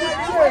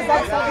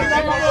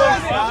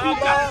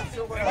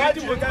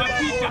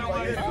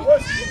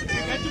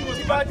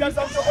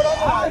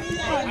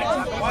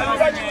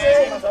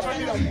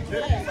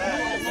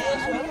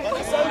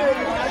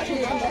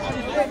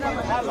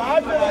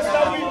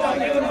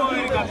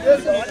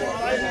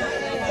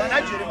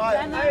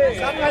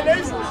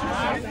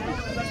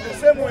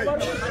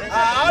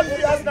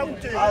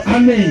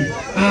 Amen.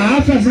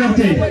 Afa asina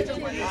kutenda.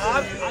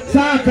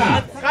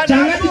 Saka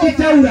changa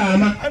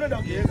tichitaurama.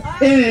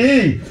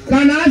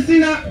 Kana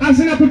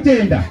asina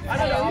kutenda.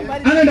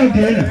 Anoda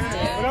kugenda.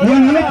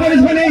 Vanhu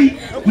vanoponeswa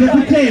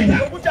nekutenda.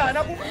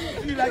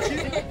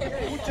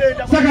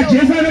 Saka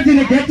Jesu anoti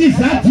regai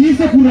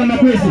tizadzise kururama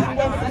kwese.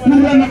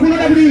 Kururama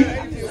kunoda kuti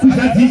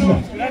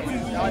kuzadziswa.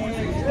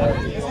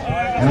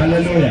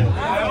 Hallelujah.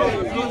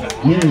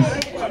 Yes.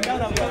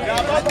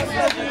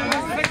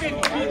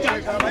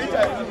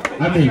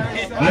 Amen.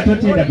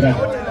 Atotenda brother.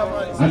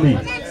 Amen.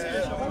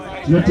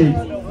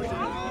 Tinotenda.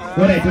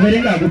 Alright,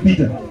 tuverenga hapo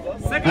Peter.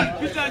 Second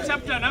Peter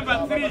chapter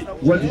number 3.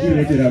 What did you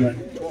read, Raman?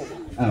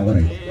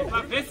 Alright.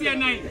 Verse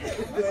 9.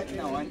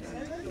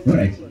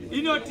 Alright.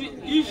 Inoti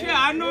ishe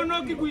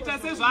hanonoki kuita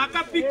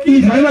sezvaakapikira.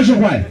 Izvaiva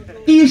shokwai.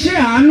 Ishe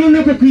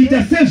hanonoki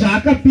kuita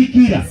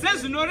sezvaakapikira.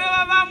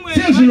 Sezvinoreva vamwe.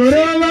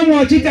 Sezvinoreva vamwe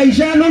vachita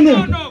ishe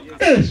hanonoka.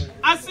 Yes.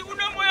 Asi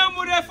une mwoyo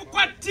murefu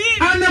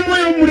kwatiri. Ane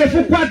mwoyo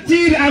murefu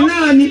kwatiri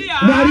anani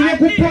vari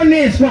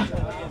vekuponeswa.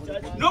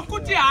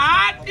 Nokuti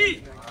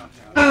haadi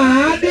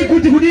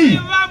kuti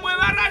vamwe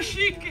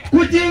varashike.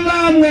 Kuti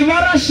vamwe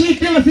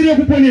varashike vasiri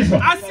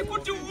vekuponeswa. Asi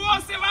kuti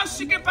vose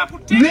vasvike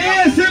pakutenda.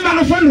 Vese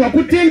vanofanirwa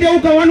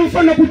kutendeuka,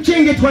 vanofanirwa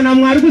kuchengetwa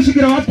naMwari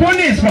kusvikira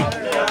vaponeswa.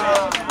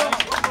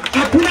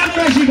 Hakuna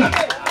kurashika.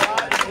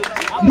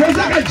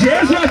 Ndosaka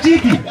Jesu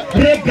achiti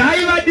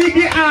regai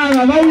vadiki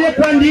ava vauye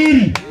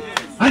kwandiri.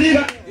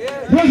 Andika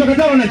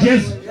ndozvakataurwa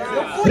naJesu.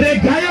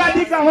 Regai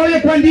vadiki ava vauye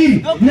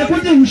kwandiri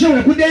nekuti ushe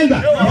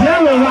hwekudenga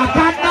ndehwe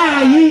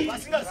vakadai.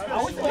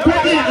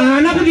 Kuti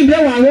haana kuti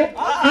ndehwavo.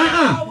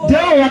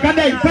 Ndehwe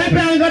wakadai.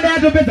 Paipai angadai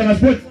atopedza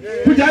masipoti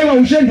kuti aiwa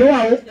ushe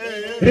ndehwavo.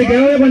 Regai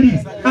vauye kwandiri.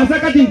 Asi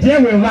akati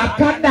ndehwe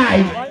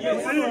vakadai.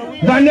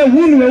 Vane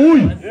hunhu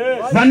hweuyu.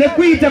 Vane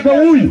kuita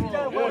kweuyu.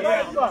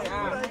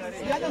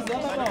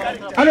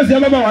 Anoziva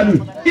baba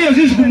wanu. Iyo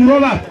zvizi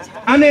kumurova.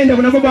 Anoenda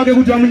kuna baba wake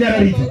kuti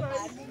vamunyararidze.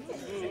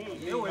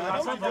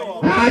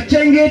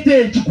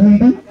 Achengete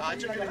chigumbu.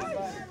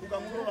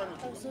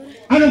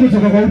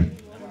 Anogotsoka kwauri.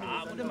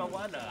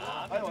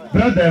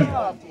 Brother.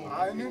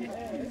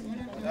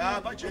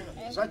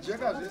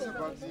 Zvajeka zvese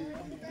bati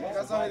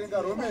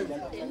kasaverenga Romans.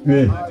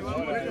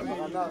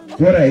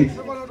 Alright.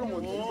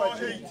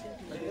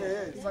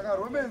 Saka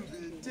Romans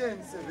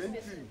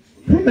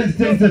 10:17. Romans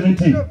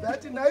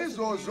 10:17.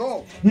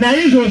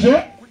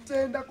 Naizvozvo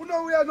kutenda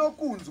kunouya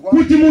nokunzwa.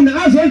 Kuti munhu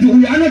azonzi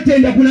uyu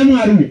anotenda kuna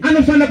Mwari uyu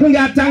anofanira kunge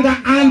atanga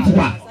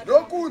anzwa.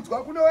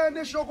 Nokunzwa kunouya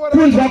neshoko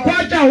raMwari. Kunzwa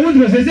kwacho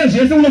haunzwe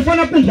zvese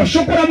unofanira kunzwa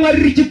shoko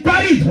raMwari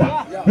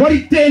richiparidzwa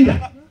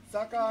woritenda.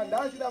 Saka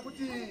ndachida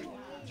kuti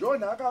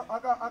John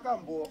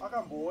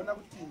akamboona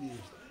kuti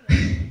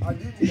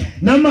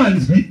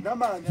namanzwi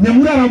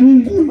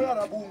nemuraramungu.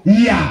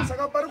 Yeah.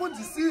 Saka pari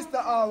kunzi sister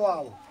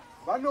avavo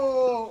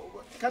vano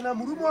kana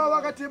murume wavo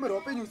akatemerwa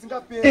upenyu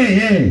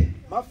usingaperi.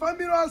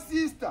 Mafambiro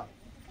asister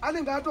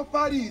anenge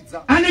atoparidza.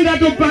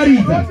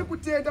 Kuti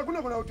kutenda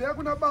kunogona kutoya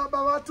kuna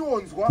baba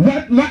vatonzwa.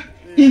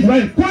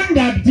 Izwa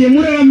conduct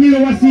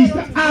yemuraramiro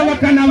wasister ava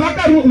kana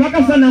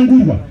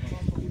vakasanangurwa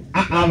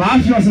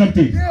avafi vasina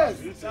kutenda.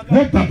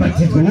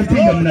 Vobhabhatidzwa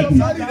vopinda muna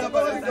Kristu.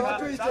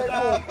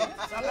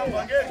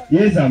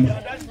 Yes, ama.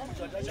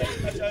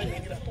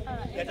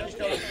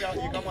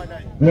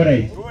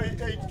 Alright.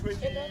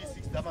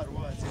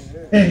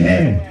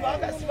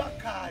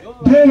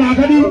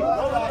 Vakadini.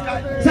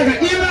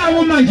 Saka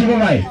ivavo manje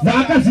vovai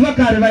vakaziva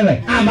kare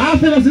vai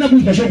avafe vasina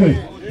kunzwa shoko iri.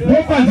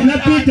 Vopanzi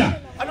naPeter.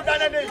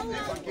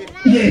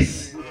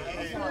 Yes.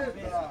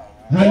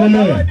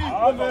 Hallelujah.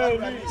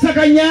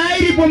 Saka nyaya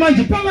iripo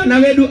manje pavana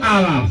vedu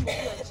ava.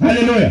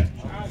 Hallelujah.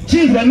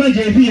 Chinzwa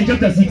manje Ephesians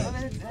chapter 6.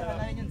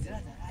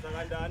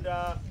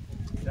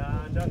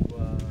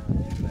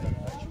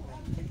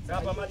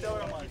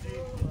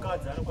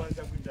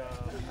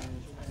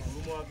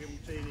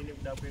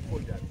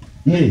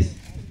 Yes.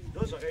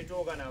 Those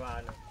vakaitoka na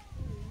vana.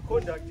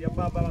 Conduct ya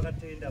baba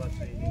vakatenda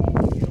vasweni.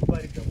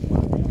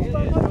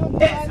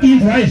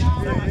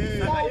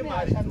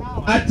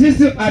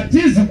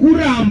 Atizi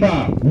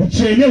kuramba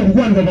uchene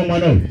hukuwanikwa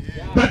pamwana uyu.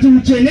 But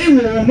uchene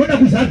ihwohwo unoda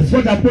kuzadziswa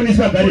kuti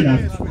aponeswe agare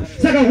nako.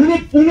 Saka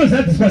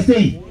unozadziswa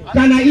sei?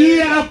 Kana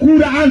iye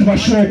akura anzwa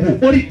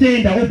shoko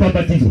oritenda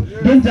obhabhatidzwa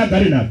ndokuti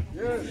agare nako.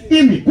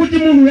 Imi kuti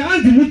munhu uyu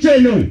anzi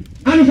muchene uyu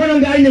anofanira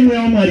kunge aine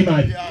mweya waMwari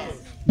mari.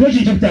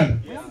 Ndochinhu chekutanga.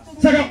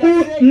 Saka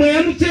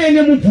mweya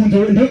muchene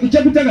mubvunzo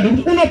chekutanga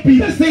ndokuti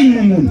unopinda sei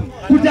mumunhu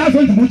kuti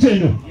azonzi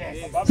muchene.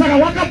 Saka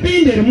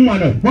wakapinda ere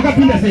mumwana uyu?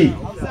 Wakapinda sei?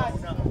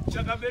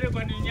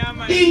 Chakaberekwa nenyama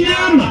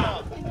inyama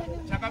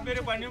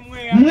chakaberekwa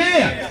nemweya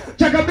mweya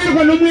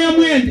chakaberekwa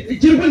nomweya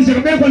chiri kunzi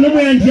chakaberekwa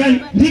nomweya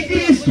ndiani ndi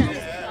Kristu.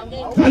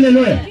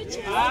 Haleluya.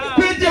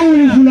 Kwete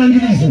uyu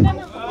mvunangirizi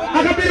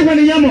akaberekwa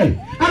nenyama uyu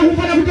ari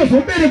kufanira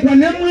kutozoberekwa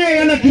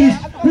nemweya na Kristu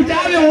kuti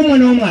avewo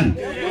mwana wamwari.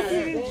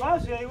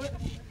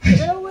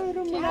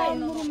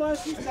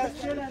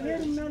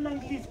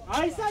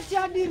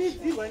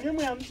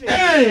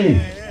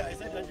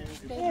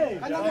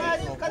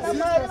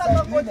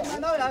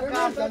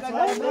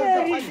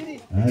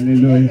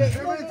 Haleluya.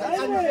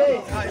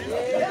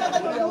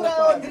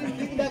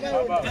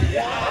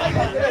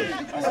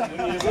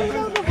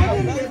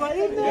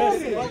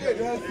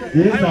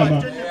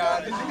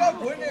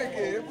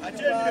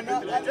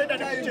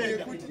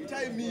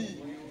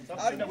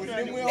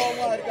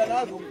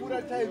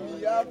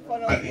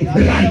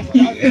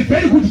 A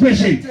very good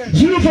question.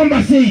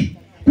 Zvinofamba sei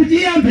kuti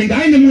iye ambenga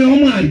aine mweya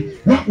wamwari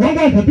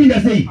wanga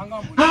wambopinda sei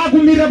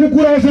akumirira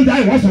kukura wosonzi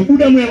hai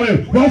wazobuda mweya wayo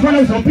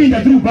wakufanira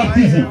kuzopinda through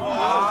baptism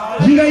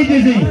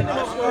zvingaite sei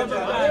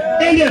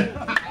ende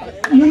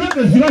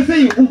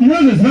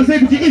munozoziva sei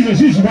kuti izvo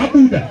zvizi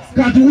wabuda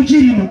kati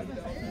uchirimo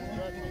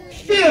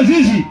iyo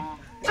zvizi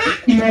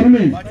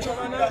imarume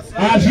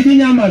hazvidi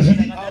nyama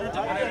hazvidi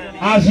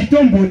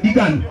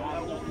hazvitombodikana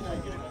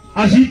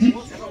hazvidi.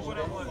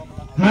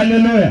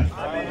 Haleluya.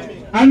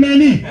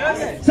 Ameni.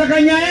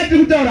 Saka nyaya yatiri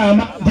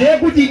kutaura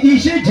ndeyekuti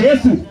Ishe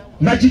Jesu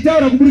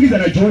vachitaura kuburikidza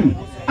naJoni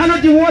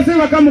anoti vose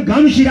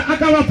vakamugamuchira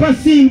akavapa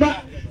simba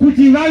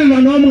kuti vave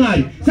vana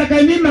vaMwari. Saka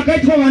imi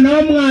makaitwa vana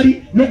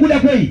vaMwari nokuda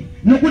kwei?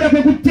 Nokuda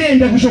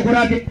kwekutenda kushoko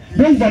rake.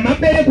 Ndokubva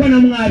maberekwa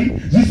naMwari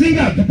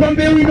zvisingabvi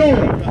pambeu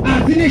inoora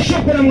asi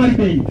neshoko raMwari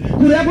penyu.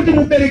 Kureva kuti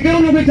muberekero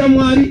unokuita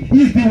Mwari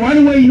is the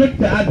one way not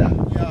the other.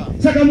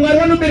 Saka Mwari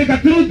vanobereka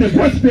through the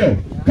gospel.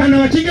 Kana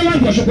vachinge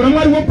vanzwa shoko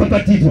raMwari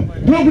vobhabhatidzwa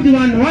ndokuti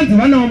vanhu vanzi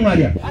vana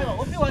vaMwari.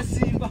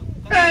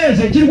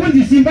 Chiri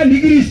kunzi simba ndi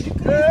Kristu.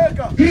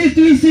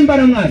 Kristu isimba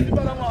raMwari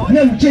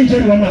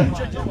neuchenjeri hwaMwari.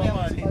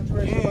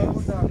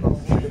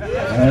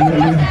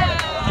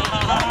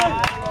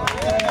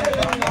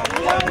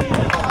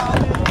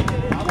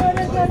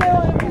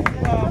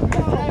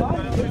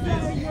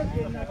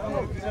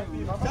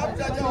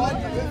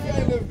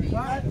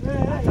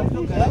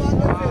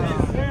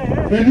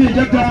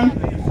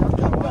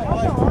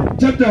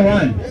 Chapter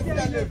 1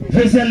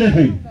 verse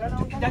 11.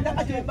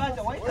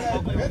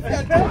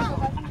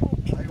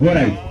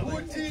 Alright.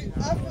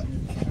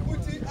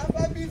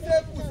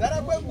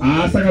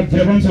 Saka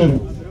bvira pamusoro.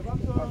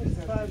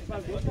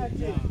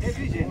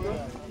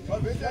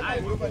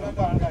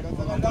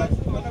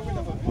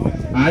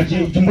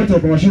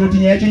 Chimbotoka washiro kuti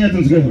nyaya yacho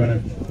nyatonzwe zvakanaka.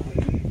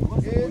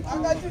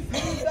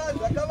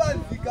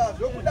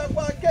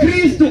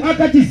 Kristu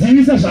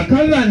akatizivisa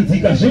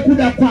zvakavanzika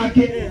zvekuda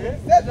kwake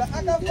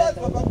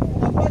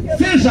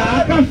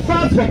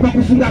sezvaakafadzwa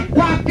pakufunga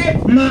kwake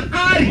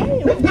maari.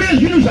 Kune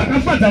zvinhu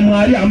zvakafadza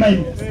Mwari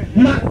hamaini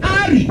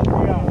maari.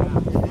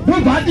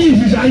 Ndobva ati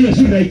izvi zvaiyo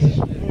zviright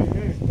izvi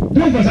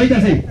ndobva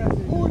zvaita sei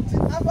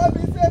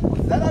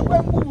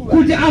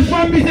kuti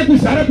afambise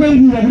kuzara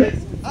kwenguva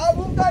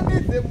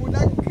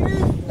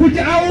kuti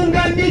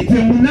aunganidze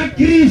muna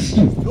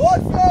Kristu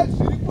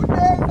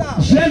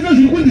zvese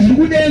zviri kunzi zviri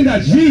kudenga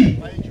zvii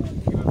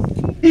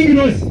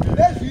ignosi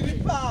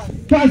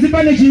pasi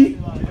pane chii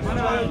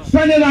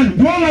pane vanhu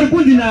ndo vari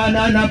kunzi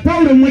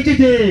naPauro mumwe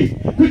chete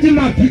kuti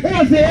mabvi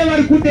ose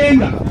evari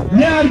kudenga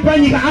neari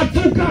panyika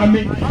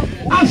apfukame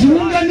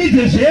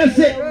azviunganidze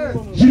zvese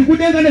zviri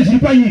kudenga nezviri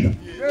panyika.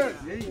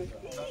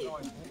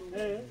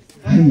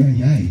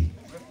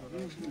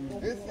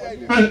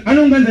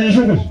 Anounganidza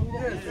neshoko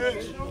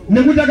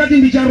nekuti akati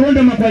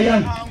ndicharonda makwai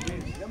yangu.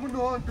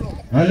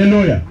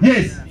 Haleluya.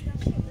 Yes.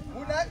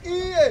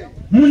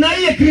 Muna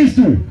iye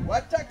Kristu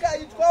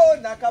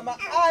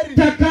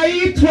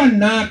takaitwa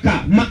nhaka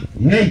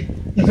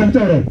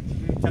izokutaura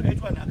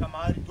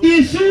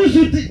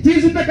isusu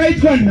tisu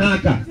takaitwa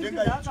nhaka.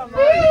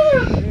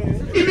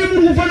 Imi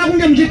muri kufanira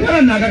kunge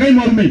muchitara nhaka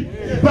kaimarume,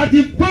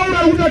 but Paul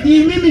ari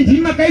kuti imimi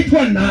ndimi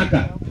makaitwa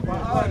nhaka.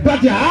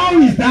 But how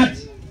is that?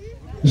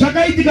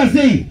 Zvakaitika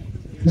sei?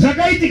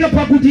 Zvakaitika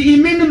pakuti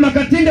imimi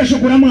makatenda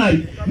shoko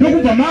raMwari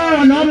ndokubva mava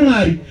vana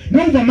vaMwari,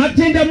 ndokubva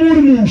matenda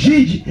muri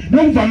muuzhinji,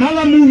 ndokubva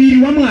mava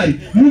muviri waMwari.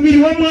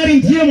 Muviri waMwari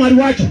ndiye Mwari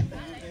wacho.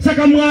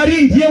 Saka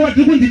Mwari ndiye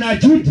watiri kunzi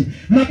naJudhi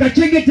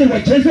makachengeterwa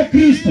Jesu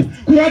Kristu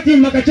kurati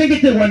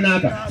makachengeterwa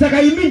nhaka.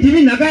 Saka imi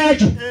ndimi nhaka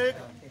yacho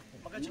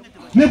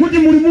nekuti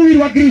muri muviri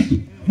waKristu.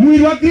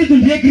 Muviri waKristu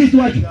ndiye Kristu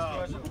wacho.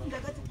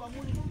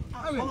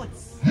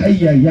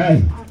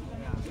 Haiyayai.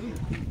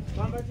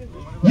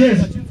 Yes,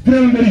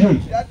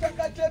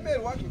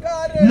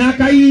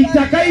 nhaka iyi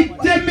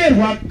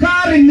takaitemerwa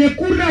kare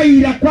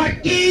nekurayira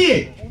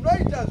kwaiye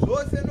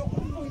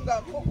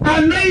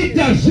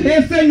anoita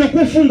zvese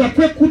nokufunga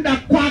kwekuda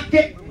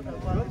kwake.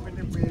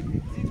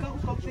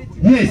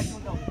 Yes.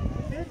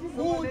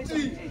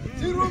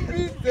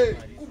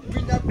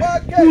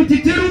 Kuti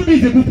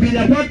tirumbidze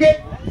kubwinya kwake.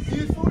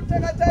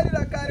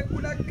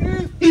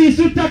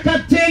 Isu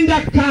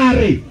takatenda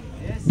kare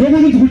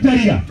ndokunzi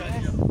kutarira.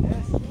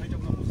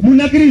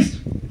 muna Kristu.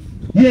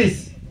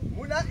 Yes.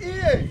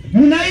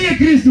 Muna iye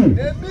Kristu.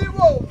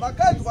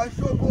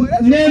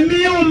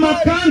 Nemiwo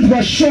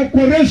makanzwa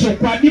shoko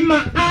rezokwadi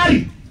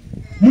maari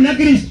muna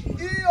Kristu.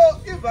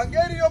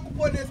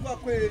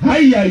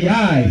 Hai.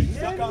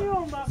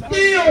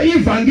 Iyo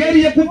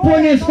evangeli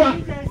yekuponeswa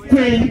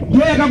kwenyu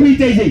ndo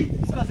yakakuita izei.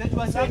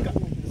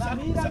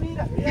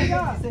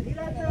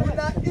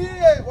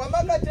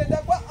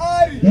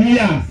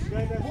 Yeah.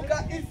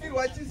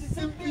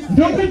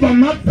 Ndokubva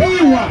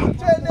mapiwa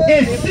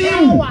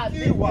esiu.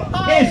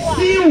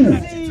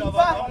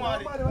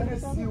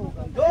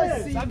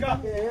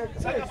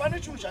 Saka pane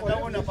chinhu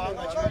chandaona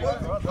panga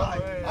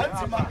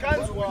hanzi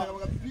makanzwa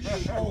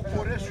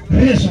shoko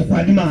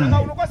rezvokwadi mari.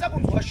 Saka unokwanisa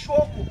kunzwa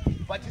shoko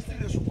batisiri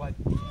rezvokwadi.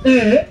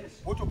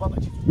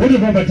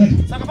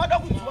 Wotobhabhatidzwa. Saka vada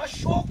kunzwa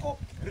shoko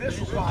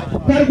rezvokwadi.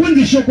 Pari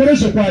kunzi shoko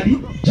rezvokwadi,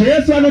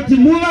 Jesu anoti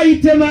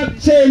muvaite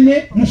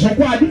matsvene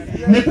muzvokwadi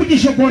nekuti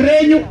shoko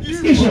renyu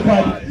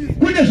izvokwadi.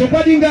 Kune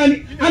zvokwadi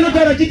ngani?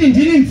 Anotaura chiti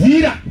ndiri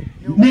nzira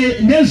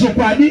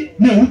nezvokwadi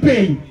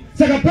neupenyu.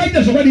 Saka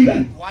paita zvokwadi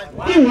ngani?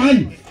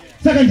 I1.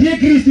 Saka ndiye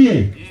Kristu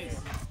yeye.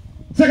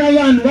 Saka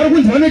vanhu vari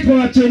kunzi vanoitwa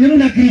vatsvene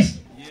muna Kristu.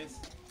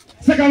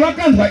 Saka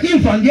vakanzwa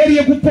evangeri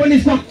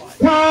yekuponeswa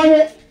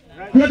kwavo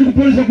kunoti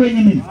kuponeswa kwenyu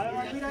nini?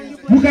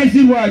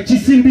 Mukaisirwa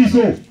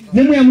chisimbiso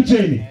nemweya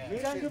mutsvene.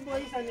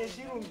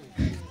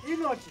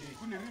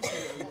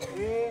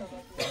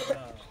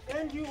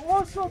 And you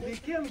also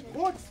became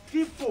God's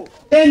people.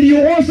 And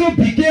you also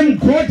became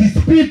God's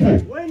people.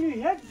 When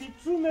you had the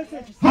true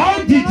message.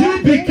 How did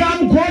you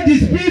become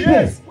God's people?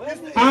 Yes.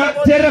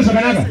 Terra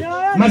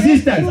Sabanaka. My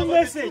sisters.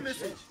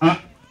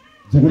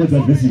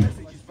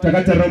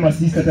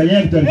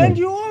 And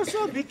you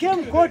also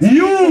became God's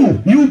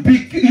people.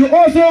 You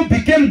also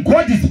became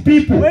God's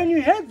people. When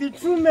you had the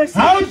true message.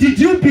 How did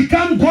you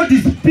become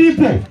God's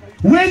people?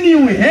 When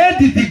you heard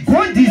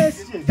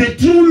the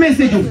true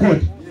message of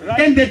God. Right.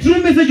 And the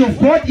true message of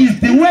God is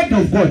the word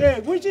of God. Yeah,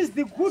 which is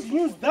the good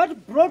news that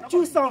brought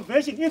you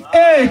salvation. If the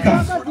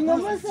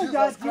message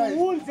has the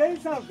wounds and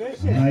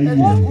salvation, the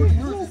good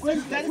news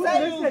brings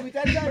salvation.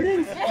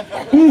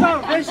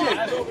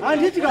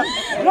 And it got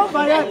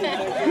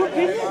you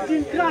believed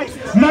in Christ.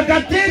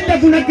 Makatenda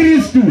kuna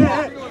Kristu.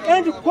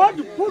 And God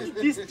put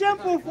the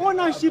stamp of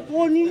ownership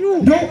on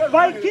you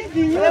by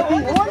giving you the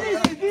Holy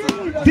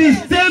Spirit. The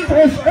stamp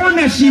of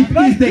ownership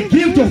is the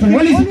gift of the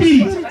Holy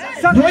Spirit.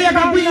 Doya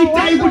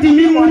kakuita kuti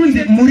mimi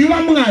muri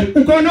wa Mwari.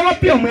 Ukaona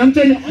wapiwa mweya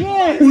mtsvene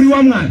uri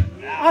wa Mwari.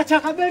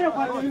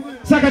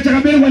 Saka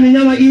chakaberekwa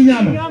nenyama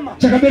inyama.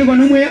 Chakaberekwa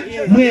nomweya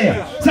mweya.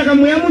 Saka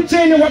mweya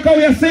mutsvene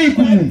wakauya sei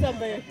kumunhu?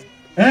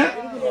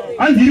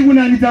 Andiri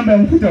kunani tamba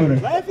yamukutaura.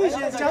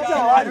 Ephesians chapter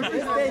 1.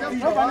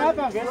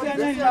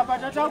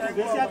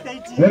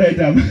 Alright.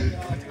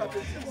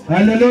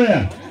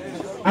 Hallelujah.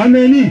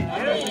 Ameni.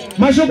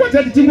 Mashoko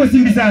atati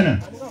tingosimbisana.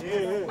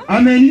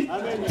 Amen.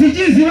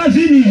 Tichiziva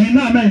zvinhu izvi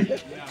amen.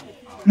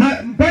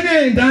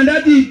 Pane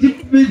ndandati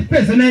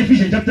tipese na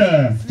Ephesians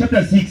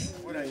chapter 6.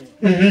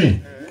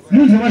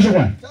 Munzwe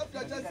mashoko.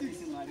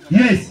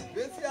 Yes.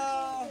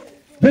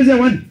 Verse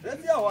 1.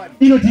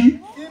 Inoti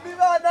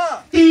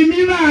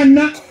imi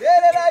vana.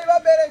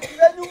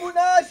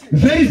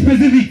 Very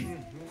specific.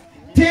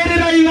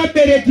 Tererai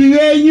vabereki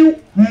venyu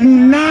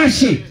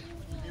munashe.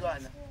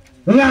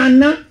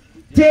 Vana,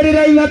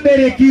 tererai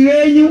vabereki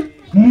venyu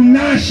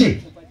munashe.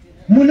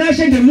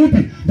 Munashe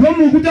ndemupi? Ndo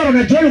mukutaura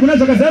na John kuna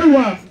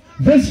zvakazarurwa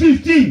verse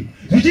 15.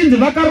 Zvichinzi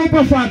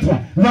vakaropafadzwa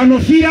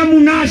vanofira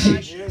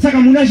munashe. Saka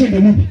munashe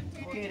ndemupi?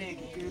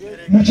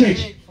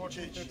 Muchechi.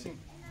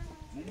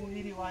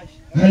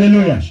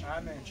 Hallelujah.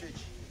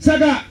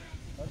 Saka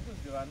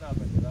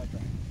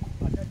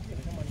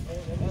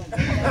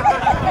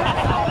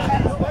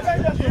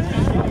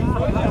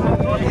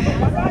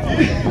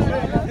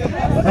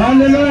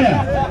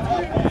Hallelujah.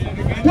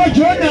 Kwa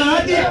Jona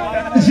hadi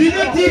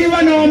zinotiri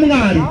vana wa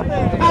Mwari.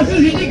 Asi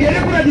zvichigere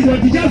kuratidzwa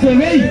kuti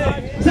tichazovei.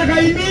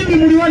 Saka imimi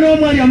muri vana wa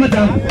Mwari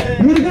amatangu.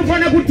 Muri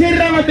kufana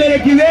kuteerera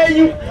vabereki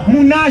venyu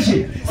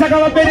munashe. Saka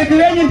vabereki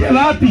venyu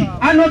ndevapi?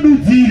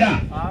 Anodudzira.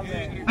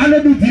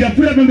 Anodudzira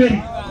pfuura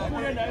pamberi.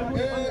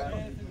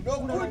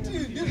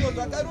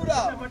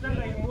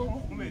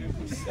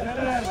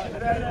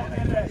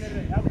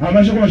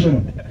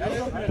 Mashoko.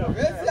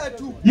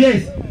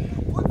 Yes.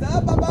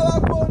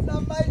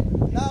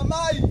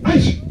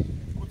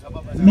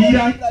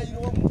 Mira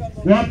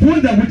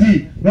wapunza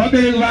kuti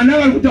vabereki vana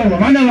vari kutaurwa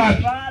vana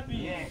vapi?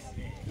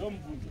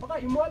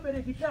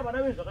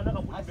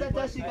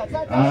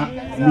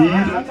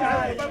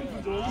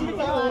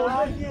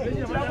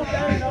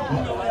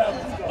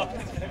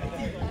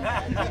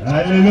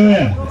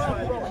 Hallelujah.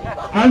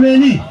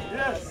 Ameni.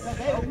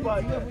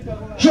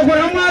 Shoko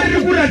raMwari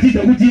riri kuratidza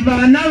kuti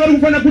vana vari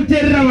kufana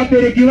kuteerera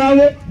vabereki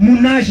vavo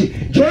munashe.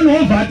 John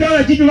Hova ataura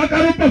achiti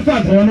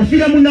vakaropafadzwa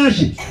vanofira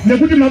munashe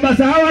nekuti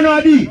mabasa avo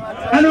anovadii?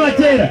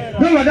 Anovatera.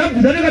 Ndo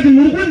vadabvunza ndikati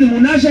muri kunzi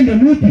munashe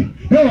ndemupi?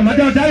 Ndo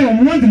vamataura kuti aiwa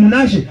munonzi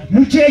munashe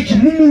muchechi,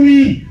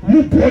 mumuviri,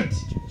 mubhodi.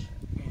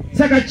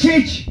 Saka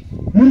chechi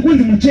muri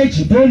kunzi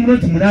muchechi ndo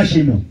munonzi munashe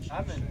imo.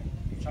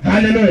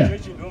 Haleluya.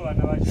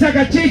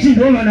 Saka chechi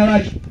ndo vana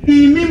vacho.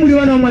 Imi muri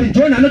vana vaMwari.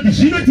 John anoti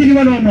zvino tiri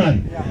vana vaMwari.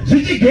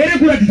 Zvichigere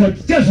kuratidza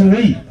kuti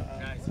tichazovei.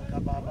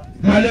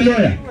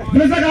 Haleluya.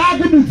 Ndosaka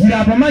akududzira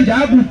apa manje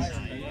akuti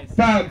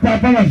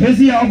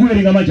pamavhesi yawo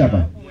kuverenga manje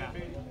apa.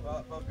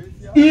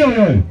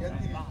 Iyo.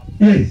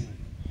 Yes.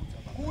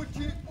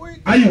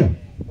 Ayo.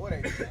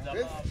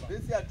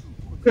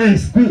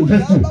 Yes, verse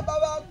 2.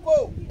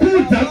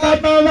 Kudza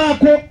baba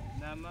vako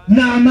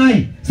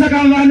naamai. Saka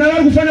vana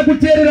vari kufanira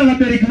kuteerera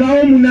vabereki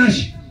vavo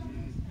munashi.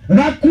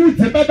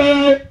 Vakudze baba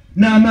vavo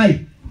naamai.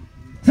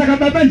 Saka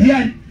baba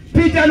ndiani?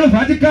 Peter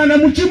anobva ati kana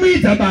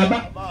muchimuidza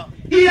baba,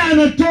 iye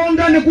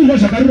anotonga nekunzwa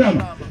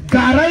zvakarurama.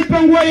 Garai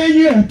panguva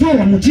yenyu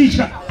yeutorwa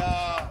muchitya.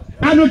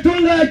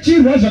 Anotonga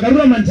achirwa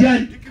zvakarurama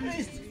ndiani?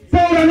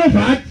 Pauro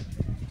anobva ati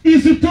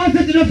isu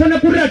tose tinofanira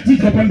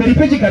kuratidzwa pamberi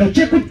pechigaro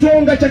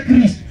chekutonga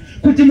chaKristu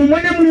kuti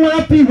mumwe nemumwe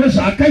apihwe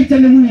zvaakaita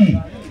nemuviri,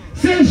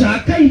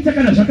 sezvaakaita,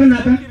 kana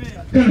zvakanaka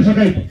kana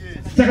zvakaipa.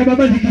 Saka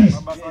baba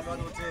ndiKristu.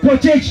 Ko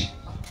chechi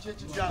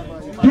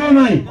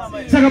tomai.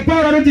 Saka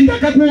Pauro anoti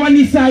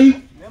ndakakuwanisai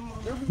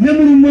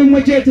nemurume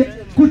mumwe chete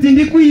kuti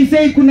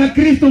ndikuisei kuna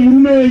Kristu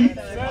murume wenyu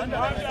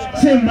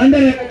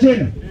semhandara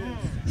yakachena.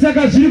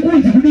 Saka zviri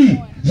kunzi kudii?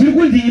 Zviri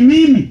kunzi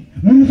imimi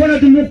munofanira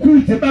kuti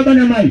mukudze baba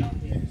namai.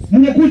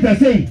 Munokudza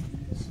sei?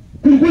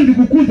 Kuri kunzi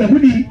kukudza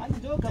kudii?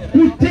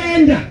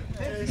 Kutenda.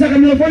 Saka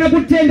munofanira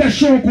kutenda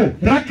shoko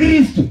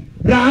raKristu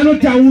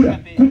raanotaura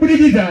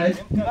kubudikidza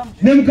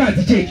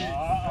nemukadzi chechi.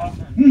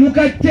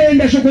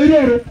 Mukatenda shoko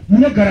iroro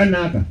munogara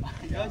nhaka.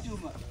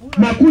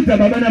 Makudza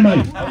baba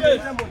namai.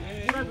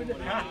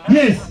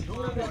 Yes.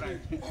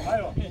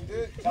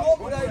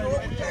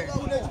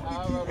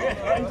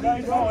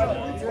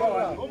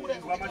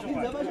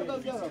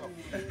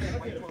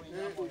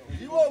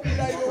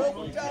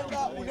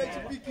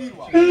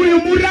 Uyu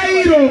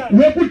murairo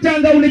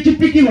wekutanga une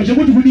chipikirwa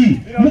chekuti kudii?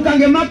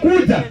 Mukange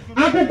makudza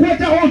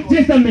akukota Old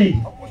Testament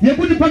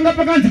yekuti panga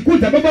pakanzi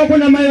kudza baba vako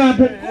namai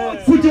vako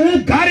kuti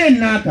ugare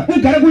nhaka,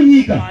 ugare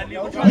kunyika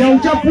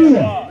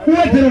yauchapiwa,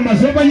 uwedzere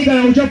mazuva panyika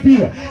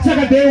yauchapiwa.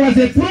 Saka there was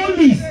a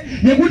promise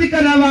yekuti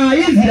kana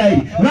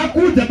vaIsraeri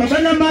vakudza baba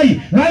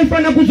namai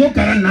vaifanira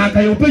kuzogara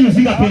nhaka yeupenyu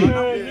usingaperi.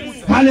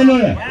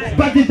 Hallelujah.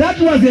 But that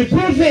was a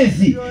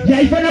prophecy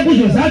yaifanira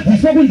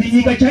kuzozadziswa kunzi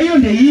nyika chaiyo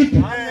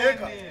ndeipi.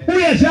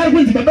 Uye zvari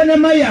kunzi baba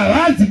namai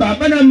havazi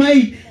baba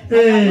namai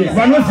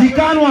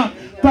vanozikanwa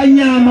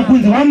panyama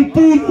kunzi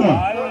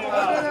vamupunwa.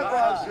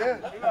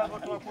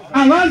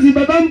 Havazi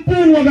baba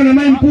mupunwa kana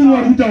mai mupunwa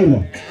ari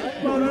kutaurwa.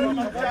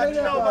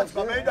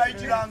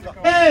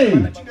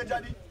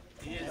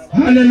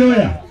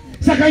 Hallelujah.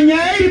 Saka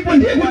nyaya iripo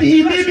ndeyekuti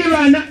imimi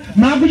vana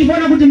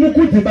makuchifanira kuti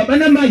mukudze baba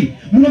namai.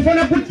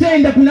 Munofanira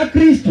kutenda kuna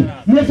Kristu.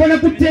 Munofanira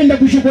kutenda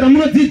kushoko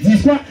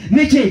ramunodzidziswa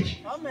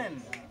nechechi.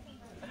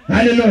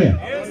 Hallelujah.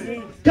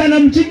 Kana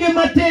mchinge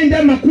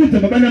matenda makudza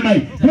baba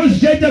namai,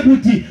 ndozvichaita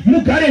kuti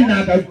mugare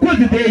nhaka,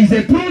 because there is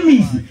a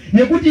promise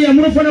yekuti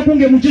yamunofanira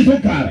kunge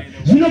muchizogara.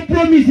 Zvino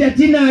promise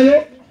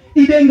yatinayo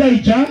idenga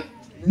icha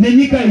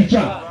nenyika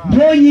icha.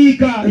 Ndo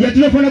nyika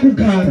yatinofanira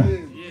kugara.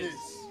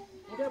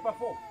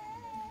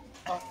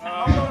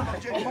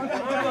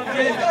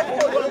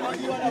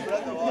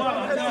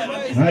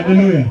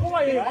 Hallelujah.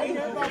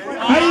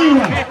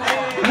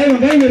 Aiwa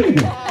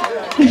ngaimereke.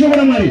 Ishoko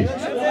la Mwari.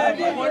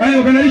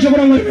 Aiwa kana ishoko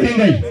la Mwari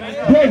ngai.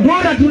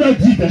 Bora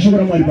tunadziita shoko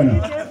la Mwari pana.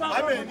 Amen.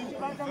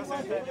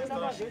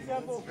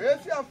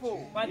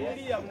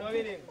 Patiria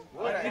mnoverenga.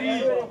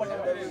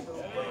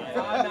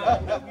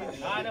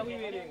 Ana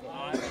kuiverenga.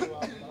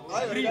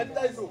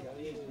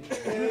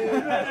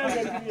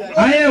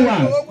 Aiwa.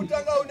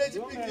 Kutanga une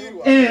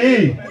chipikirwa.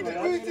 Kuti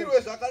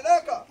kuitirwe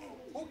zvakanaka.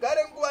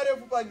 Ugare nguva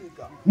refu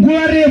panyika.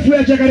 Nguva refu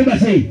yachakareba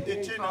sei?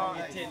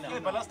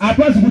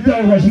 Hapazi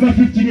kutaurwa zvima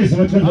 15 years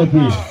zvima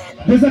 25 years.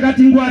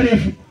 Ndosakati nguva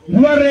refu.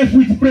 Nguva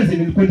refu iti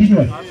present and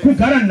continuous.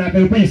 Kugara nhaka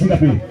yeupenyu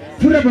isingaperi.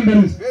 Furira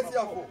pamberuzi.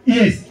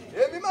 Yes.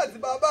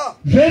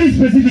 Very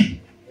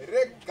specific.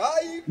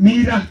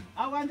 Mira.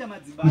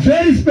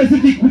 Very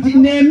specific. Kuti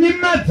nemi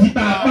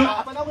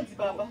madzibaba.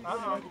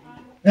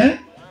 Eh?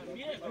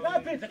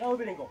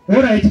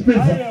 Ora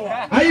itipedza.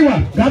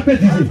 Aiwa,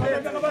 ngapedzise.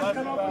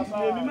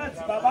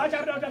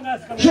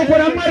 Shoko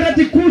raMwari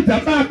ratikudza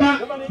baba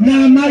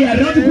namai,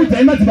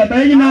 ratikudza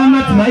madzibaba enyu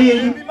namadzimai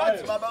enyu.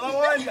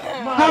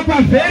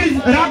 Apa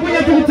very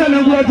rakunyatsa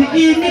kutsanangura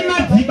kuti imi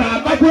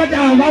madzibaba kurati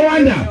ava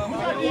vawanda.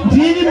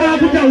 Ndini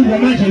makutaurwa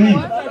manje nini?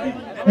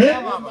 Eh?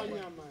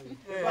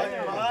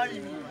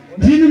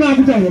 Ndini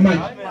makutaurwa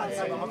manje.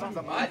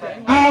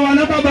 Ava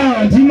vana baba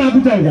ava ndini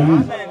makutaurwa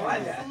nini?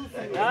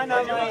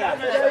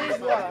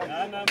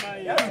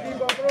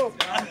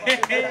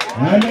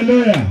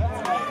 Hallelujah.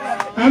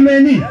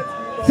 Amen.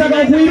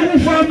 Saka kuiri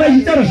kufamba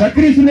ichitaro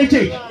zvaKristu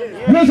nechechi.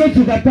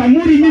 Munozodzoka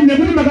pamuri mimi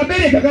nekuti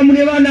makabereka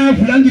kamune vana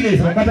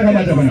avhulangirezi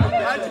vakatakabata pana.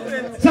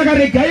 Saka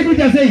regai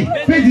kuita sei?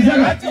 Pedzi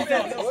saka.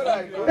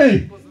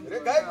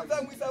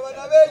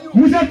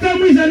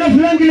 Musatsamwisa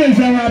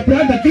navhulangirezi ava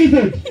brother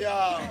Clifford.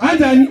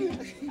 Anzani?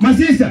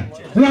 Masista,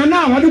 vana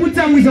havadi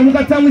kutsamwisa,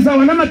 mukatsamwisa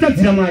vana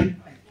matadzira Mwari.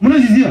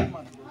 Munozviziva?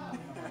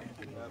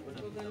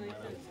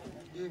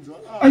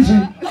 Aise.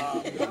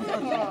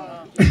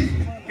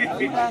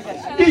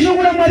 Isho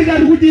kuna mwari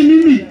kandi kuti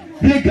mimi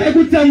rekai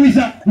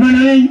kutsamwisa mwana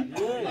wenyu.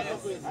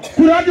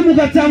 Kurati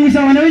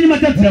mukatsamwisa mwana wenyu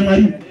matadzira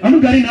mwari.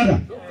 Amugari nhaka.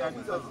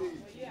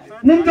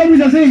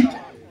 Nomutsamwisa sei?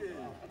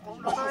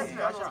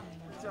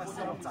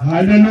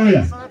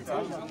 Hallelujah.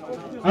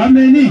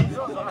 Ameni.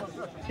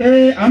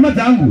 Hama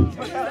dzangu.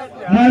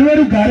 Mwari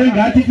werugare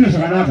ngaatiitire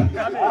zvakanaka.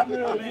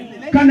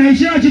 Kana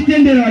Ishe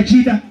achitendera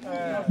vachida.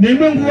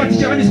 Nemwe nguva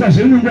tichavaniswa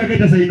zvemwe nguva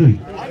yakaita sainoi.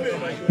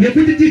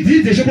 Nekuti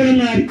tidzidze shoko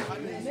raMwari.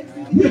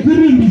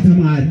 Nekurumbidza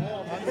Mwari.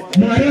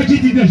 Mwari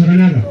achitiitira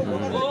zvakanaka.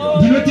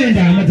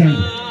 Ndinotenda hama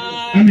dzangu.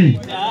 Amen.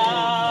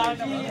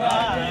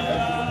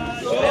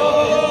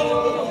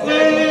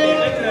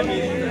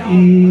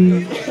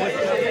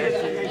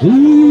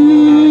 Ooh.